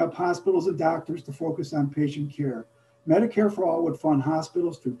 freeing up hospitals and doctors to focus on patient care. Medicare for All would fund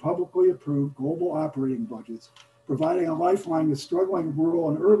hospitals through publicly approved global operating budgets, providing a lifeline to struggling rural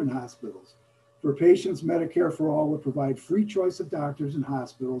and urban hospitals. For patients, Medicare for All would provide free choice of doctors and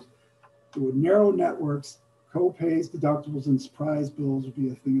hospitals. It would narrow networks, co-pays, deductibles, and surprise bills would be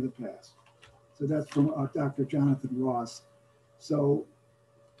a thing of the past. So that's from Dr. Jonathan Ross. So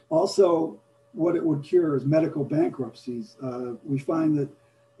also what it would cure is medical bankruptcies. We find that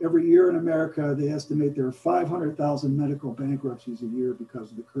every year in America, they estimate there are 500,000 medical bankruptcies a year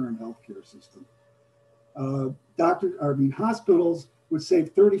because of the current healthcare system. Hospitals would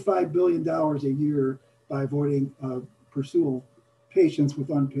save $35 billion a year by avoiding pursual patients with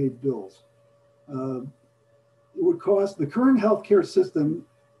unpaid bills. It would cost the current healthcare system,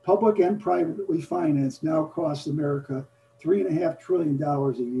 public and privately financed, now costs America $3.5 trillion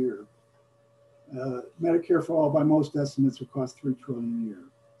a year. Medicare for All, by most estimates, would cost $3 trillion a year.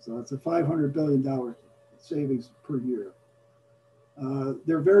 So it's a $500 billion savings per year.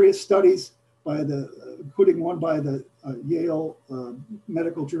 There are various studies including one by the Yale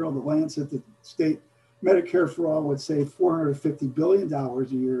Medical Journal, The Lancet, that state Medicare for All would save $450 billion a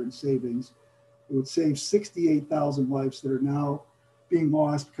year in savings. It would save 68,000 lives that are now being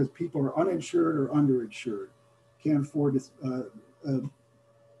lost because people are uninsured or underinsured, can't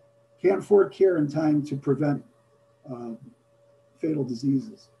afford care in time to prevent fatal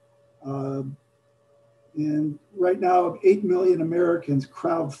diseases. And right now, 8 million Americans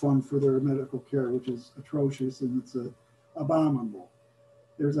crowdfund for their medical care, which is atrocious and it's abominable.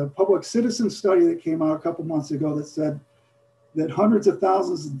 There's a public citizen study that came out a couple months ago that said that hundreds of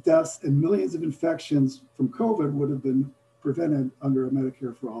thousands of deaths and millions of infections from COVID would have been prevented under a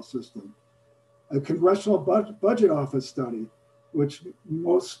Medicare for All system. A Congressional Budget Office study, which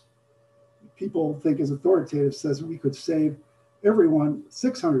most people think is authoritative, says we could save everyone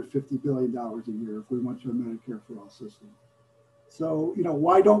 $650 billion a year if we went to a Medicare for All system. So,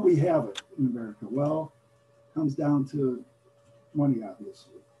 why don't we have it in America? Well, it comes down to money,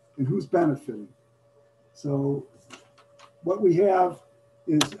 obviously, and who's benefiting. So what we have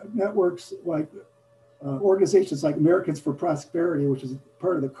is networks like organizations like Americans for Prosperity, which is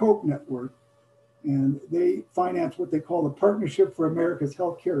part of the COPE network, and they finance what they call the Partnership for America's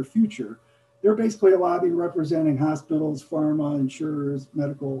Healthcare Future. They're basically a lobby representing hospitals, pharma, insurers,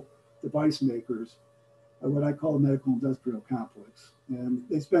 medical device makers, what I call a medical industrial complex. And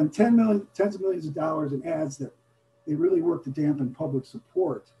they spend tens of millions of dollars in ads that they really work to dampen public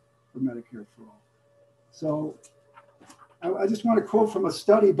support for Medicare for All. So I just want to quote from a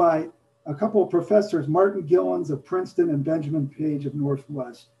study by a couple of professors, Martin Gillens of Princeton and Benjamin Page of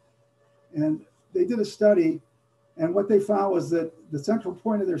Northwest. And they did a study, and what they found was that the central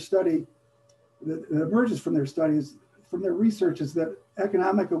point of their study that emerges from their studies, from their research, is that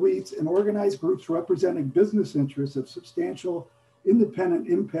economic elites and organized groups representing business interests have substantial independent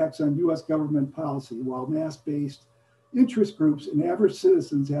impacts on US government policy, while mass-based interest groups and average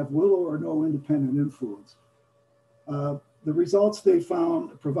citizens have little or no independent influence. The results they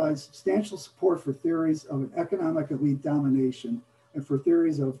found provide substantial support for theories of an economic elite domination and for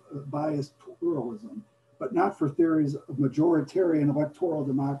theories of biased pluralism, but not for theories of majoritarian electoral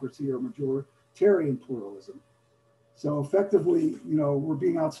democracy or majoritarian pluralism. So effectively, we're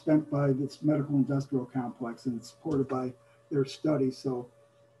being outspent by this medical industrial complex, and it's supported by their studies. So,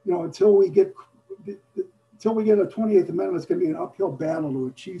 until we get a 28th Amendment, it's going to be an uphill battle to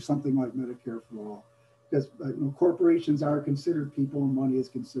achieve something like Medicare for all, because corporations are considered people and money is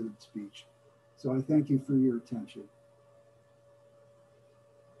considered speech. So I thank you for your attention.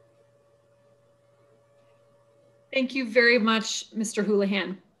 Thank you very much, Mr.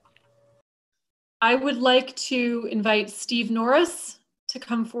 Houlihan. I would like to invite Steve Norris to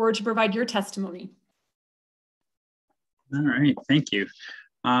come forward to provide your testimony. All right, thank you.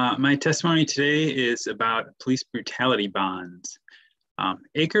 My testimony today is about police brutality bonds.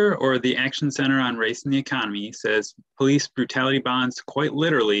 ACRE, or the Action Center on Race and the Economy, says police brutality bonds quite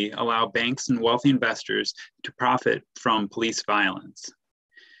literally allow banks and wealthy investors to profit from police violence.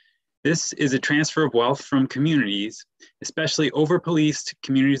 This is a transfer of wealth from communities, especially over-policed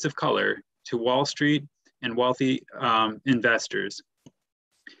communities of color, to Wall Street and wealthy investors.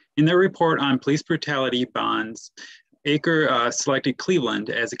 In their report on police brutality bonds, ACRE selected Cleveland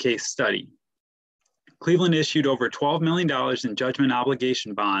as a case study. Cleveland issued over $12 million in judgment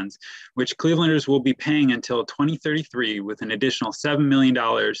obligation bonds, which Clevelanders will be paying until 2033, with an additional $7 million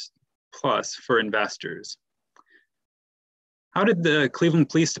plus for investors. How did the Cleveland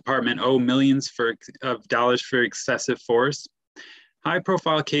Police Department owe millions of dollars for excessive force?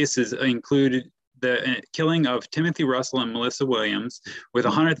 High-profile cases included the killing of Timothy Russell and Melissa Williams with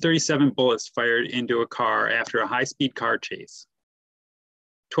 137 bullets fired into a car after a high-speed car chase.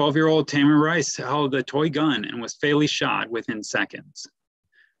 12-year-old Tamir Rice held a toy gun and was fatally shot within seconds.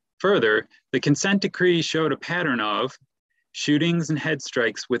 Further, the consent decree showed a pattern of shootings and head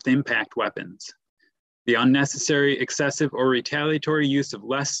strikes with impact weapons, the unnecessary, excessive, or retaliatory use of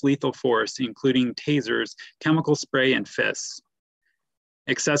less lethal force, including tasers, chemical spray, and fists,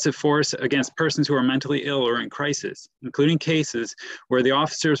 excessive force against persons who are mentally ill or in crisis, including cases where the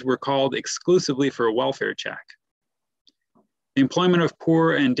officers were called exclusively for a welfare check. The employment of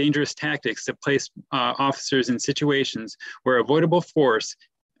poor and dangerous tactics that place officers in situations where avoidable force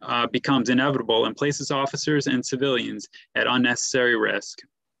becomes inevitable and places officers and civilians at unnecessary risk.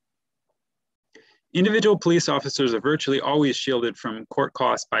 Individual police officers are virtually always shielded from court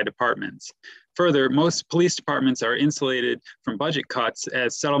costs by departments. Further, most police departments are insulated from budget cuts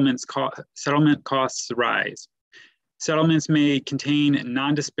as settlement costs rise. Settlements may contain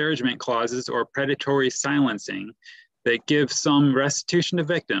non-disparagement clauses or predatory silencing that give some restitution to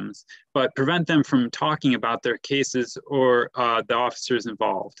victims, but prevent them from talking about their cases or the officers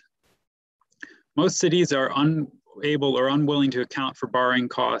involved. Most cities are unable or unwilling to account for borrowing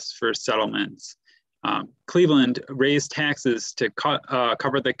costs for settlements. Cleveland raised taxes to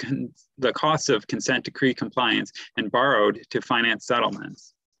cover the costs of consent decree compliance and borrowed to finance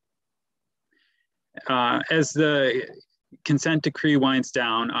settlements. As the consent decree winds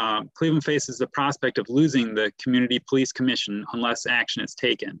down, Cleveland faces the prospect of losing the Community Police Commission unless action is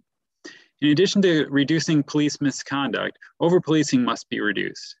taken. In addition to reducing police misconduct, over-policing must be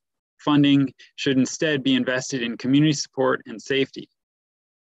reduced. Funding should instead be invested in community support and safety.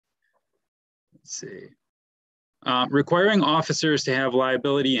 Let's see. Requiring officers to have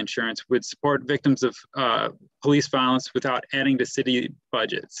liability insurance would support victims of police violence without adding to city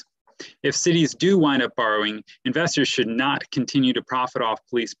budgets. If cities do wind up borrowing, investors should not continue to profit off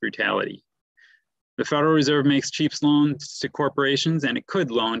police brutality. The Federal Reserve makes cheap loans to corporations, and it could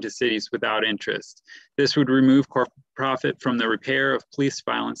loan to cities without interest. This would remove corporate profit from the repair of police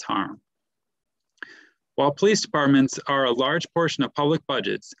violence harm. While police departments are a large portion of public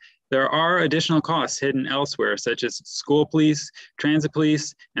budgets, there are additional costs hidden elsewhere, such as school police, transit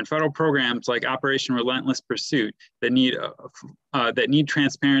police, and federal programs like Operation Relentless Pursuit that need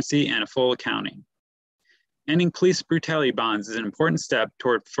transparency and a full accounting. Ending police brutality bonds is an important step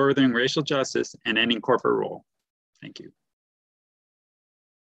toward furthering racial justice and ending corporate rule. Thank you.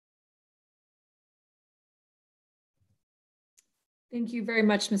 Thank you very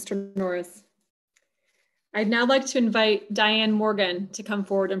much, Mr. Norris. I'd now like to invite Diane Morgan to come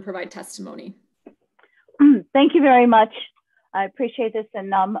forward and provide testimony. Thank you very much. I appreciate this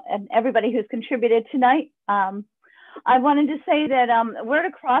and everybody who's contributed tonight. I wanted to say that we're at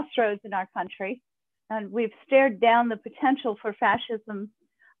a crossroads in our country, and we've stared down the potential for fascism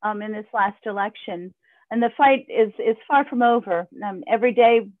in this last election. And the fight is far from over. Every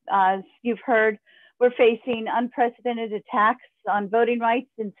day, as you've heard, we're facing unprecedented attacks on voting rights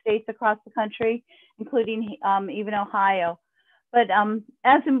in states across the country, including even Ohio. But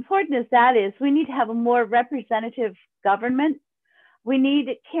as important as that is, we need to have a more representative government. We need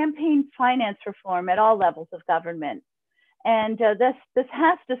campaign finance reform at all levels of government. And this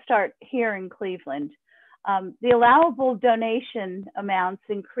has to start here in Cleveland. The allowable donation amounts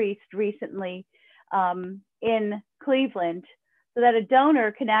increased recently in Cleveland so that a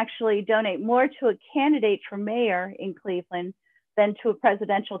donor can actually donate more to a candidate for mayor in Cleveland than to a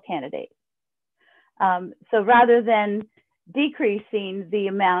presidential candidate. So rather than decreasing the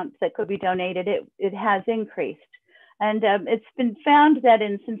amount that could be donated, it has increased. And it's been found that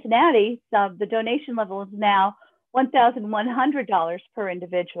in Cincinnati, the donation level is now $1,100 per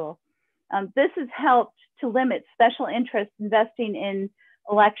individual. This has helped to limit special interest investing in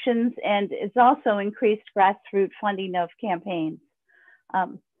elections, and it's also increased grassroots funding of campaigns.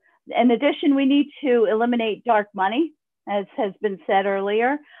 In addition, we need to eliminate dark money, as has been said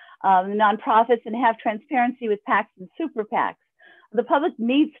earlier, nonprofits, and have transparency with PACs and super PACs. The public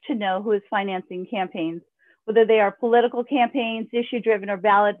needs to know who is financing campaigns, whether they are political campaigns, issue-driven, or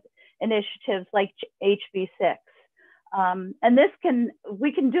ballot initiatives like HB 6. And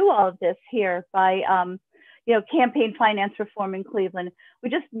we can do all of this here by campaign finance reform in Cleveland. We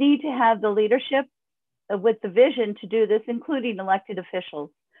just need to have the leadership with the vision to do this, including elected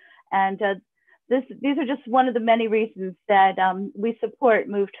officials. And these are just one of the many reasons that we support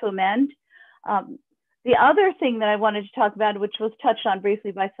Move to Amend. The other thing that I wanted to talk about, which was touched on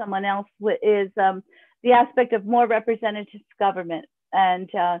briefly by someone else, is the aspect of more representative government and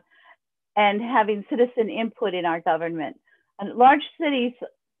having citizen input in our government. And large cities,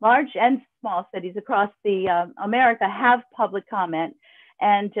 large and small cities across America have public comment.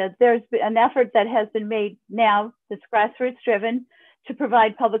 And there's an effort that has been made now that's grassroots driven to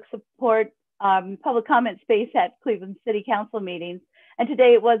provide public support, public comment space at Cleveland City Council meetings. And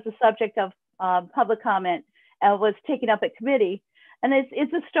today it was the subject of public comment, was taken up at committee. And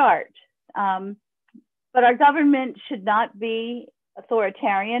it's a start. But our government should not be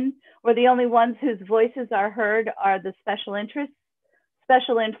authoritarian, where the only ones whose voices are heard are the special interests,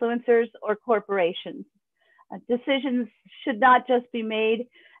 special influencers, or corporations. Decisions should not just be made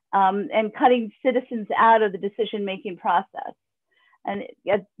and cutting citizens out of the decision-making process. And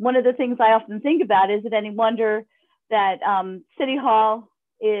one of the things I often think about is it any wonder that City Hall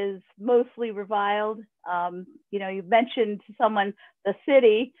is mostly reviled. You mentioned to someone the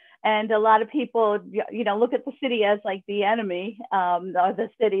city, and a lot of people, look at the city as like the enemy, or the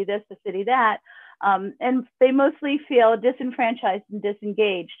city this, the city that, and they mostly feel disenfranchised and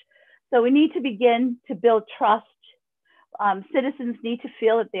disengaged. So we need to begin to build trust. Citizens need to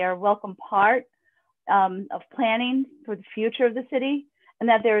feel that they are a welcome part of planning for the future of the city, and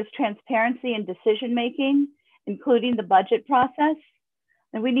that there is transparency in decision-making, including the budget process.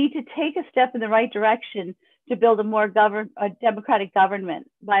 And we need to take a step in the right direction to build a more democratic government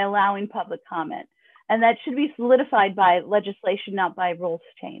by allowing public comment. And that should be solidified by legislation, not by rules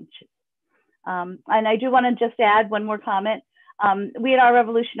change. And I do want to just add one more comment. We at Our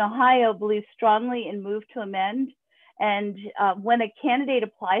Revolution Ohio believe strongly in Move to Amend. And when a candidate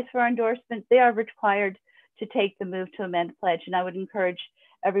applies for our endorsement, they are required to take the Move to Amend pledge. And I would encourage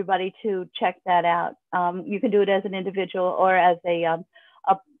everybody to check that out. You can do it as an individual or as a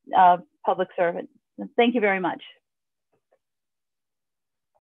public servant. Thank you very much.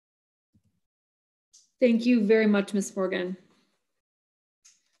 Thank you very much, Ms. Morgan.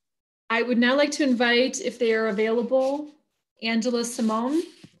 I would now like to invite, if they are available, Angela Simone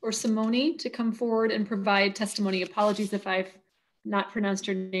to come forward and provide testimony. Apologies if I've not pronounced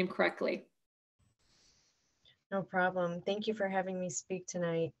your name correctly. No problem. Thank you for having me speak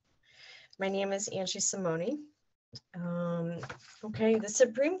tonight. My name is Angie Simone. Okay, the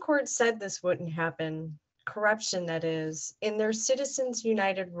Supreme Court said this wouldn't happen. Corruption, that is, in their Citizens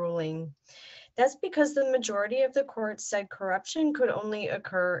United ruling. That's because the majority of the court said corruption could only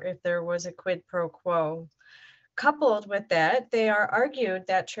occur if there was a quid pro quo. Coupled with that, they argued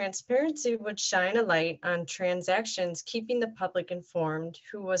that transparency would shine a light on transactions, keeping the public informed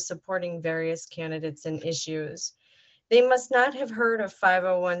who was supporting various candidates and issues. They must not have heard of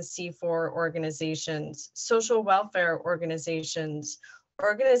 501c4 organizations, social welfare organizations,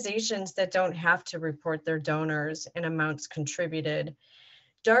 organizations that don't have to report their donors and amounts contributed.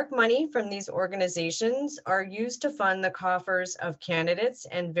 Dark money from these organizations are used to fund the coffers of candidates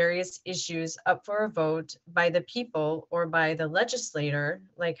and various issues up for a vote by the people or by the legislator,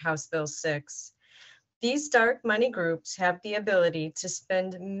 like House Bill 6. These dark money groups have the ability to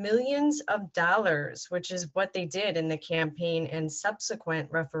spend millions of dollars, which is what they did in the campaign and subsequent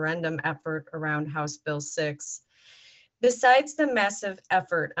referendum effort around House Bill 6. Besides the massive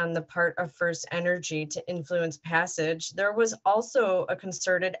effort on the part of First Energy to influence passage, there was also a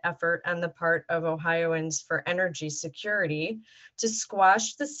concerted effort on the part of Ohioans for Energy Security to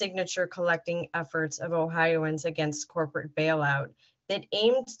squash the signature collecting efforts of Ohioans against corporate bailout that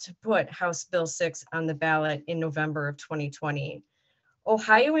aimed to put House Bill 6 on the ballot in November of 2020.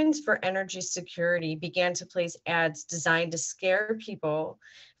 Ohioans for Energy Security began to place ads designed to scare people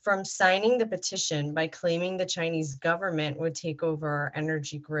from signing the petition by claiming the Chinese government would take over our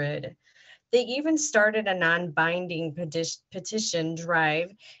energy grid. They even started a non-binding petition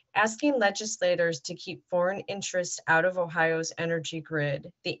drive asking legislators to keep foreign interests out of Ohio's energy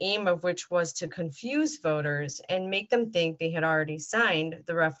grid, the aim of which was to confuse voters and make them think they had already signed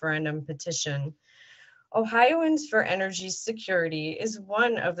the referendum petition. Ohioans for Energy Security is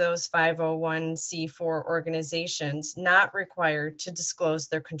one of those 501c4 organizations not required to disclose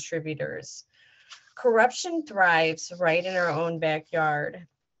their contributors. Corruption thrives right in our own backyard.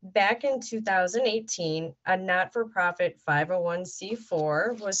 Back in 2018, a not-for-profit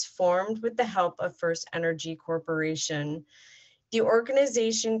 501c4 was formed with the help of First Energy Corporation. The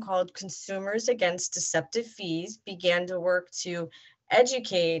organization, called Consumers Against Deceptive Fees, began to work to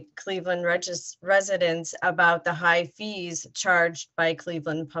educate Cleveland residents about the high fees charged by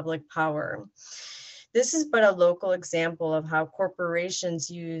Cleveland Public Power. This is but a local example of how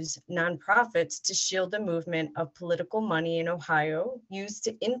corporations use nonprofits to shield the movement of political money in Ohio, used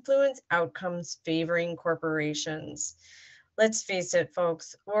to influence outcomes favoring corporations. Let's face it,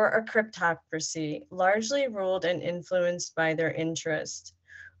 folks, we're a cryptocracy, largely ruled and influenced by their interest.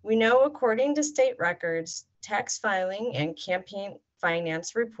 We know, according to state records, tax filing, and campaign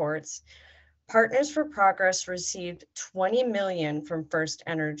finance reports, Partners for Progress received $20 million from First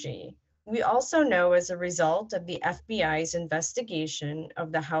Energy. We also know, as a result of the FBI's investigation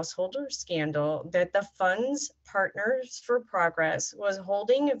of the householder scandal, that the funds Partners for Progress was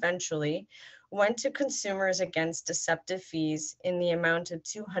holding eventually went to Consumers Against Deceptive Fees in the amount of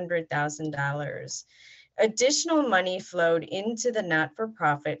 $200,000. Additional money flowed into the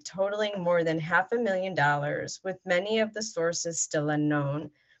not-for-profit, totaling more than $500,000, with many of the sources still unknown,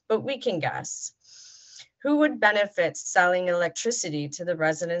 but we can guess. Who would benefit selling electricity to the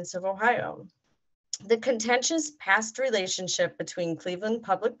residents of Ohio? The contentious past relationship between Cleveland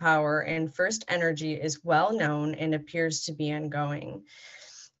Public Power and First Energy is well known and appears to be ongoing.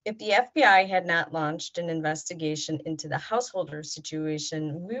 If the FBI had not launched an investigation into the householder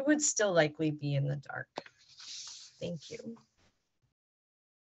situation, we would still likely be in the dark. Thank you.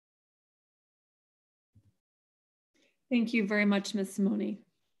 Thank you very much, Ms. Simoni.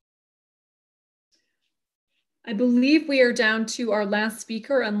 I believe we are down to our last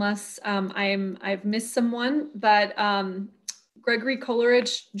speaker, unless I've missed someone, but Gregory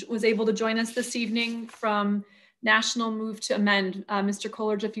Coleridge was able to join us this evening from National Move to Amend. Mr.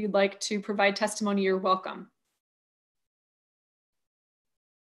 Coleridge, if you'd like to provide testimony, you're welcome.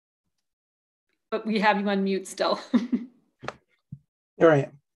 But we have you on mute still. There I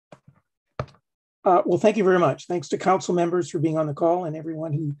am. Well, thank you very much. Thanks to council members for being on the call and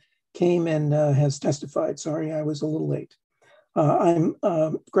everyone who came and has testified. Sorry, I was a little late. I'm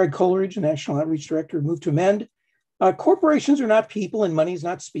Greg Coleridge, National Outreach Director of Move to Amend. Corporations are not people and money is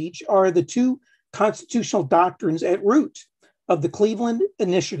not speech are the two constitutional doctrines at root of the Cleveland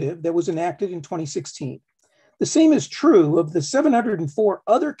Initiative that was enacted in 2016. The same is true of the 704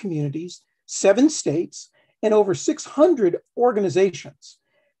 other communities, 7 states, and over 600 organizations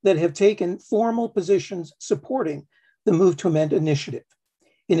that have taken formal positions supporting the Move to Amend initiative,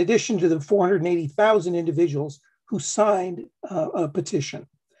 in addition to the 480,000 individuals who signed a petition.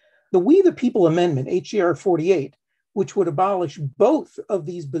 The We the People Amendment, HJR 48, which would abolish both of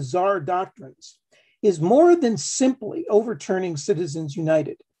these bizarre doctrines, is more than simply overturning Citizens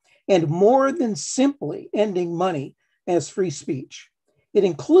United and more than simply ending money as free speech. It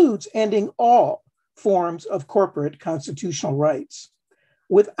includes ending all forms of corporate constitutional rights.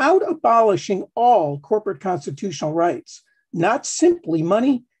 Without abolishing all corporate constitutional rights, not simply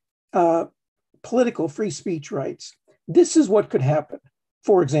money, political free speech rights, this is what could happen.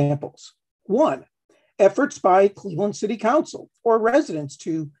 For examples, 1, efforts by Cleveland City Council or residents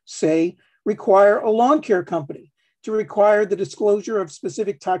to, say, require a lawn care company to require the disclosure of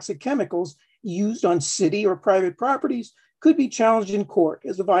specific toxic chemicals used on city or private properties could be challenged in court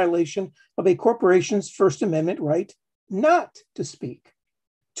as a violation of a corporation's First Amendment right not to speak.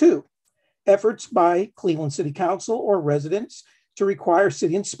 2, efforts by Cleveland City Council or residents to require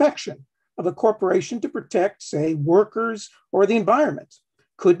city inspection of a corporation to protect, say, workers or the environment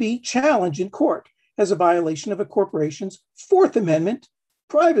could be challenged in court as a violation of a corporation's Fourth Amendment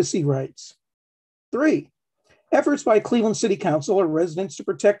privacy rights. 3, Efforts by Cleveland City Council or residents to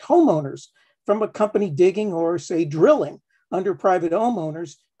protect homeowners from a company digging or, say, drilling under private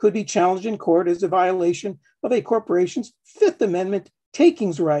homeowners could be challenged in court as a violation of a corporation's Fifth Amendment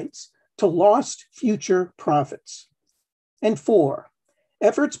takings rights to lost future profits. And 4,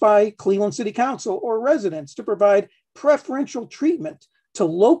 efforts by Cleveland City Council or residents to provide preferential treatment to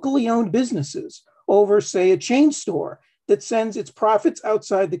locally owned businesses over, say, a chain store that sends its profits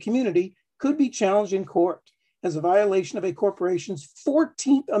outside the community could be challenged in court as a violation of a corporation's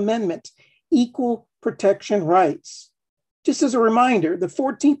 14th Amendment equal protection rights. Just as a reminder, the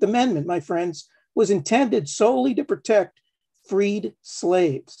 14th Amendment, my friends, was intended solely to protect freed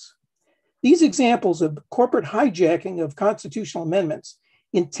slaves. These examples of corporate hijacking of constitutional amendments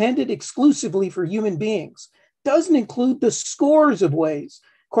intended exclusively for human beings doesn't include the scores of ways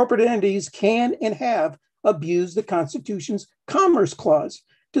corporate entities can and have abused the Constitution's Commerce Clause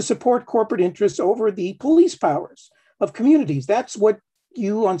to support corporate interests over the police powers of communities. That's what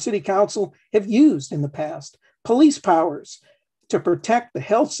you on City Council have used in the past, police powers to protect the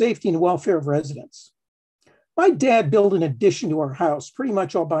health, safety, and welfare of residents. My dad built an addition to our house pretty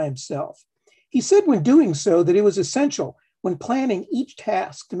much all by himself. He said when doing so that it was essential when planning each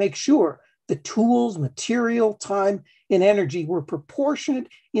task to make sure the tools, material, time, and energy were proportionate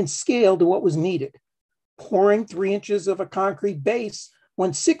in scale to what was needed. Pouring 3 inches of a concrete base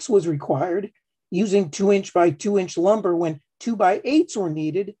when 6 was required, using 2-inch by 2-inch lumber when 2x8s were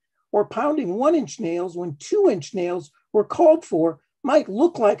needed, or pounding 1-inch nails when 2-inch nails were called for might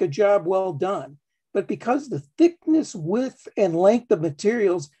look like a job well done. But because the thickness, width, and length of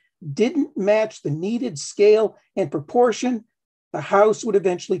materials didn't match the needed scale and proportion, the house would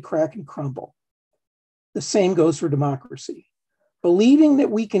eventually crack and crumble. The same goes for democracy. Believing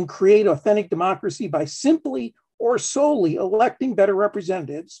that we can create authentic democracy by simply or solely electing better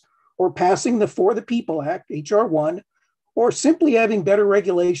representatives, or passing the For the People Act, H.R. 1, or simply having better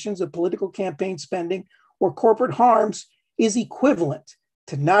regulations of political campaign spending or corporate harms is equivalent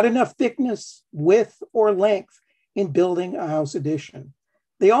to not enough thickness, width, or length in building a house addition.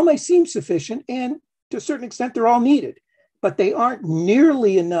 They all may seem sufficient, and to a certain extent, they're all needed, but they aren't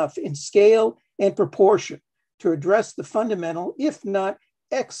nearly enough in scale and proportion to address the fundamental, if not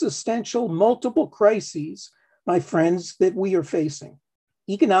existential, multiple crises, my friends, that we are facing: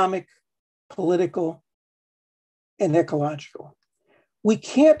 economic, political, and ecological. We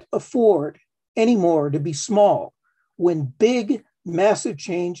can't afford anymore to be small when big, massive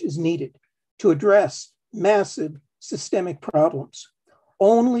change is needed to address massive systemic problems.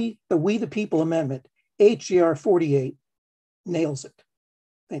 Only the We the People Amendment, HJR 48, nails it.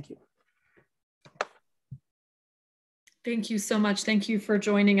 Thank you. Thank you so much. Thank you for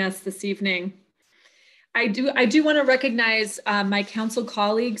joining us this evening. I do want to recognize my council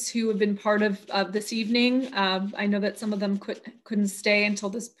colleagues who have been part of this evening. I know that some of them couldn't stay until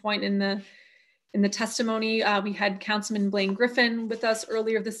this point in the testimony. We had Councilman Blaine Griffin with us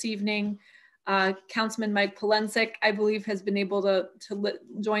earlier this evening. Councilman Mike Polensek, I believe, has been able to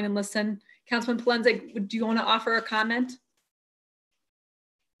join and listen. Councilman Polensek, do you want to offer a comment?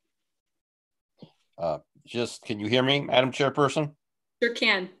 Can you hear me, Madam Chairperson? Sure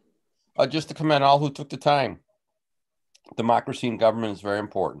can. Just to commend all who took the time. Democracy in government is very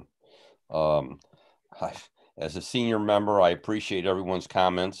important. As a senior member, I appreciate everyone's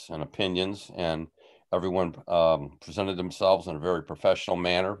comments and opinions, and everyone presented themselves in a very professional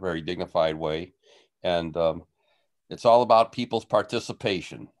manner, very dignified way. And it's all about people's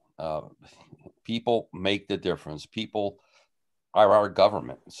participation. People make the difference. People are our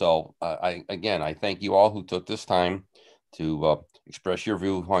government. So I thank you all who took this time to express your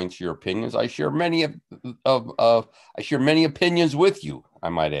viewpoints, your opinions. I share many opinions with you, I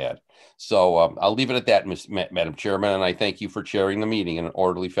might add. So I'll leave it at that, Madam Chairman, and I thank you for chairing the meeting in an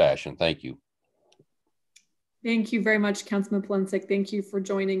orderly fashion. Thank you. Thank you very much, Councilman Polensek. Thank you for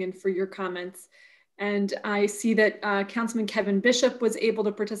joining and for your comments. And I see that Councilman Kevin Bishop was able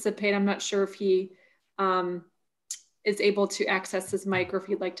to participate. I'm not sure if he is able to access his mic or if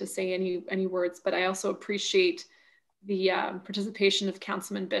he'd like to say any words, but I also appreciate the participation of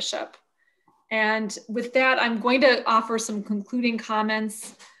Councilman Bishop. And with that, I'm going to offer some concluding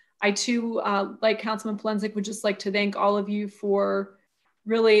comments. I too, like Councilman Polensek, would just like to thank all of you for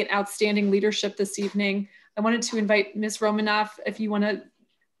really an outstanding leadership this evening. I wanted to invite Ms. Romanoff, if you want to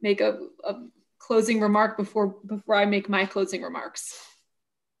make a closing remark before I make my closing remarks.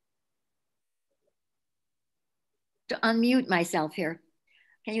 To unmute myself here.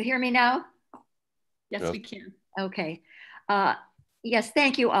 Can you hear me now? Yes, we can. Okay. Yes,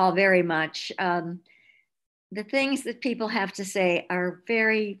 thank you all very much. The things that people have to say are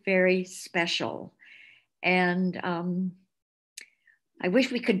very, very special. And I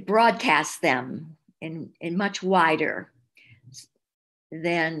wish we could broadcast them in much wider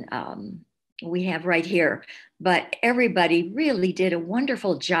than we have right here. But everybody really did a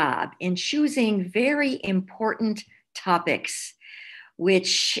wonderful job in choosing very important topics,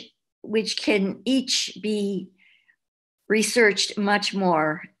 which can each be researched much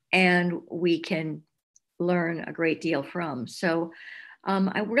more, and we can learn a great deal from. So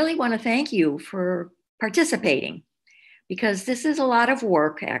I really want to thank you for participating, because this is a lot of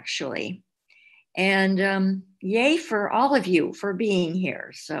work, actually. And yay for all of you for being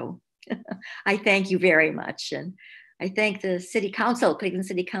here. So I thank you very much. And I thank the City Council, Cleveland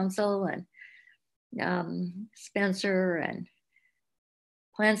City Council, and Spencer and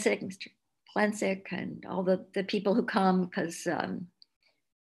Plansick, Mr. Plansick, and all the people who come, because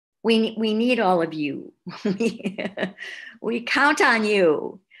we need all of you. We count on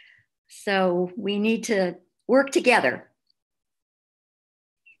you. So we need to work together.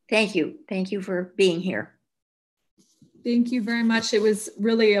 Thank you. Thank you for being here. Thank you very much. It was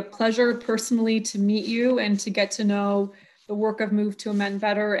really a pleasure personally to meet you and to get to know the work of Move to Amend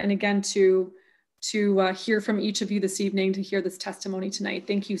Better, and again to hear from each of you this evening, to hear this testimony tonight.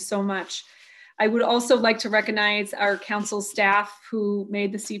 Thank you so much. I would also like to recognize our council staff who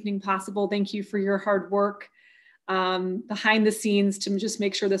made this evening possible. Thank you for your hard work behind the scenes to just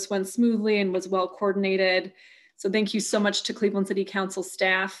make sure this went smoothly and was well coordinated. So thank you so much to Cleveland City Council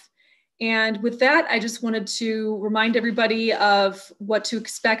staff. And with that, I just wanted to remind everybody of what to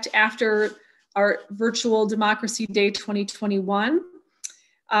expect after our virtual Democracy Day 2021.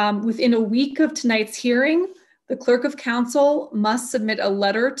 Within a week of tonight's hearing, the Clerk of Council must submit a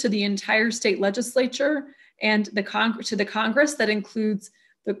letter to the entire state legislature and to the Congress that includes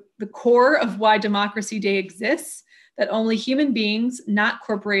the core of why Democracy Day exists, that only human beings, not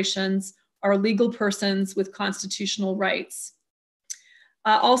corporations, are legal persons with constitutional rights.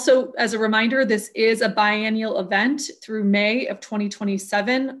 Also, as a reminder, this is a biennial event through May of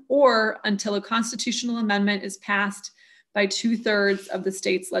 2027, or until a constitutional amendment is passed by 2/3 of the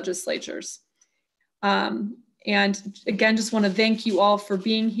state's legislatures. And again, just want to thank you all for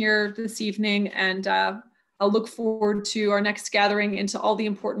being here this evening, and I'll look forward to our next gathering into all the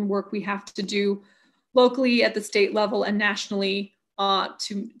important work we have to do locally, at the state level, and nationally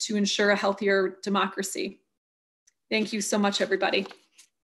to ensure a healthier democracy. Thank you so much, everybody.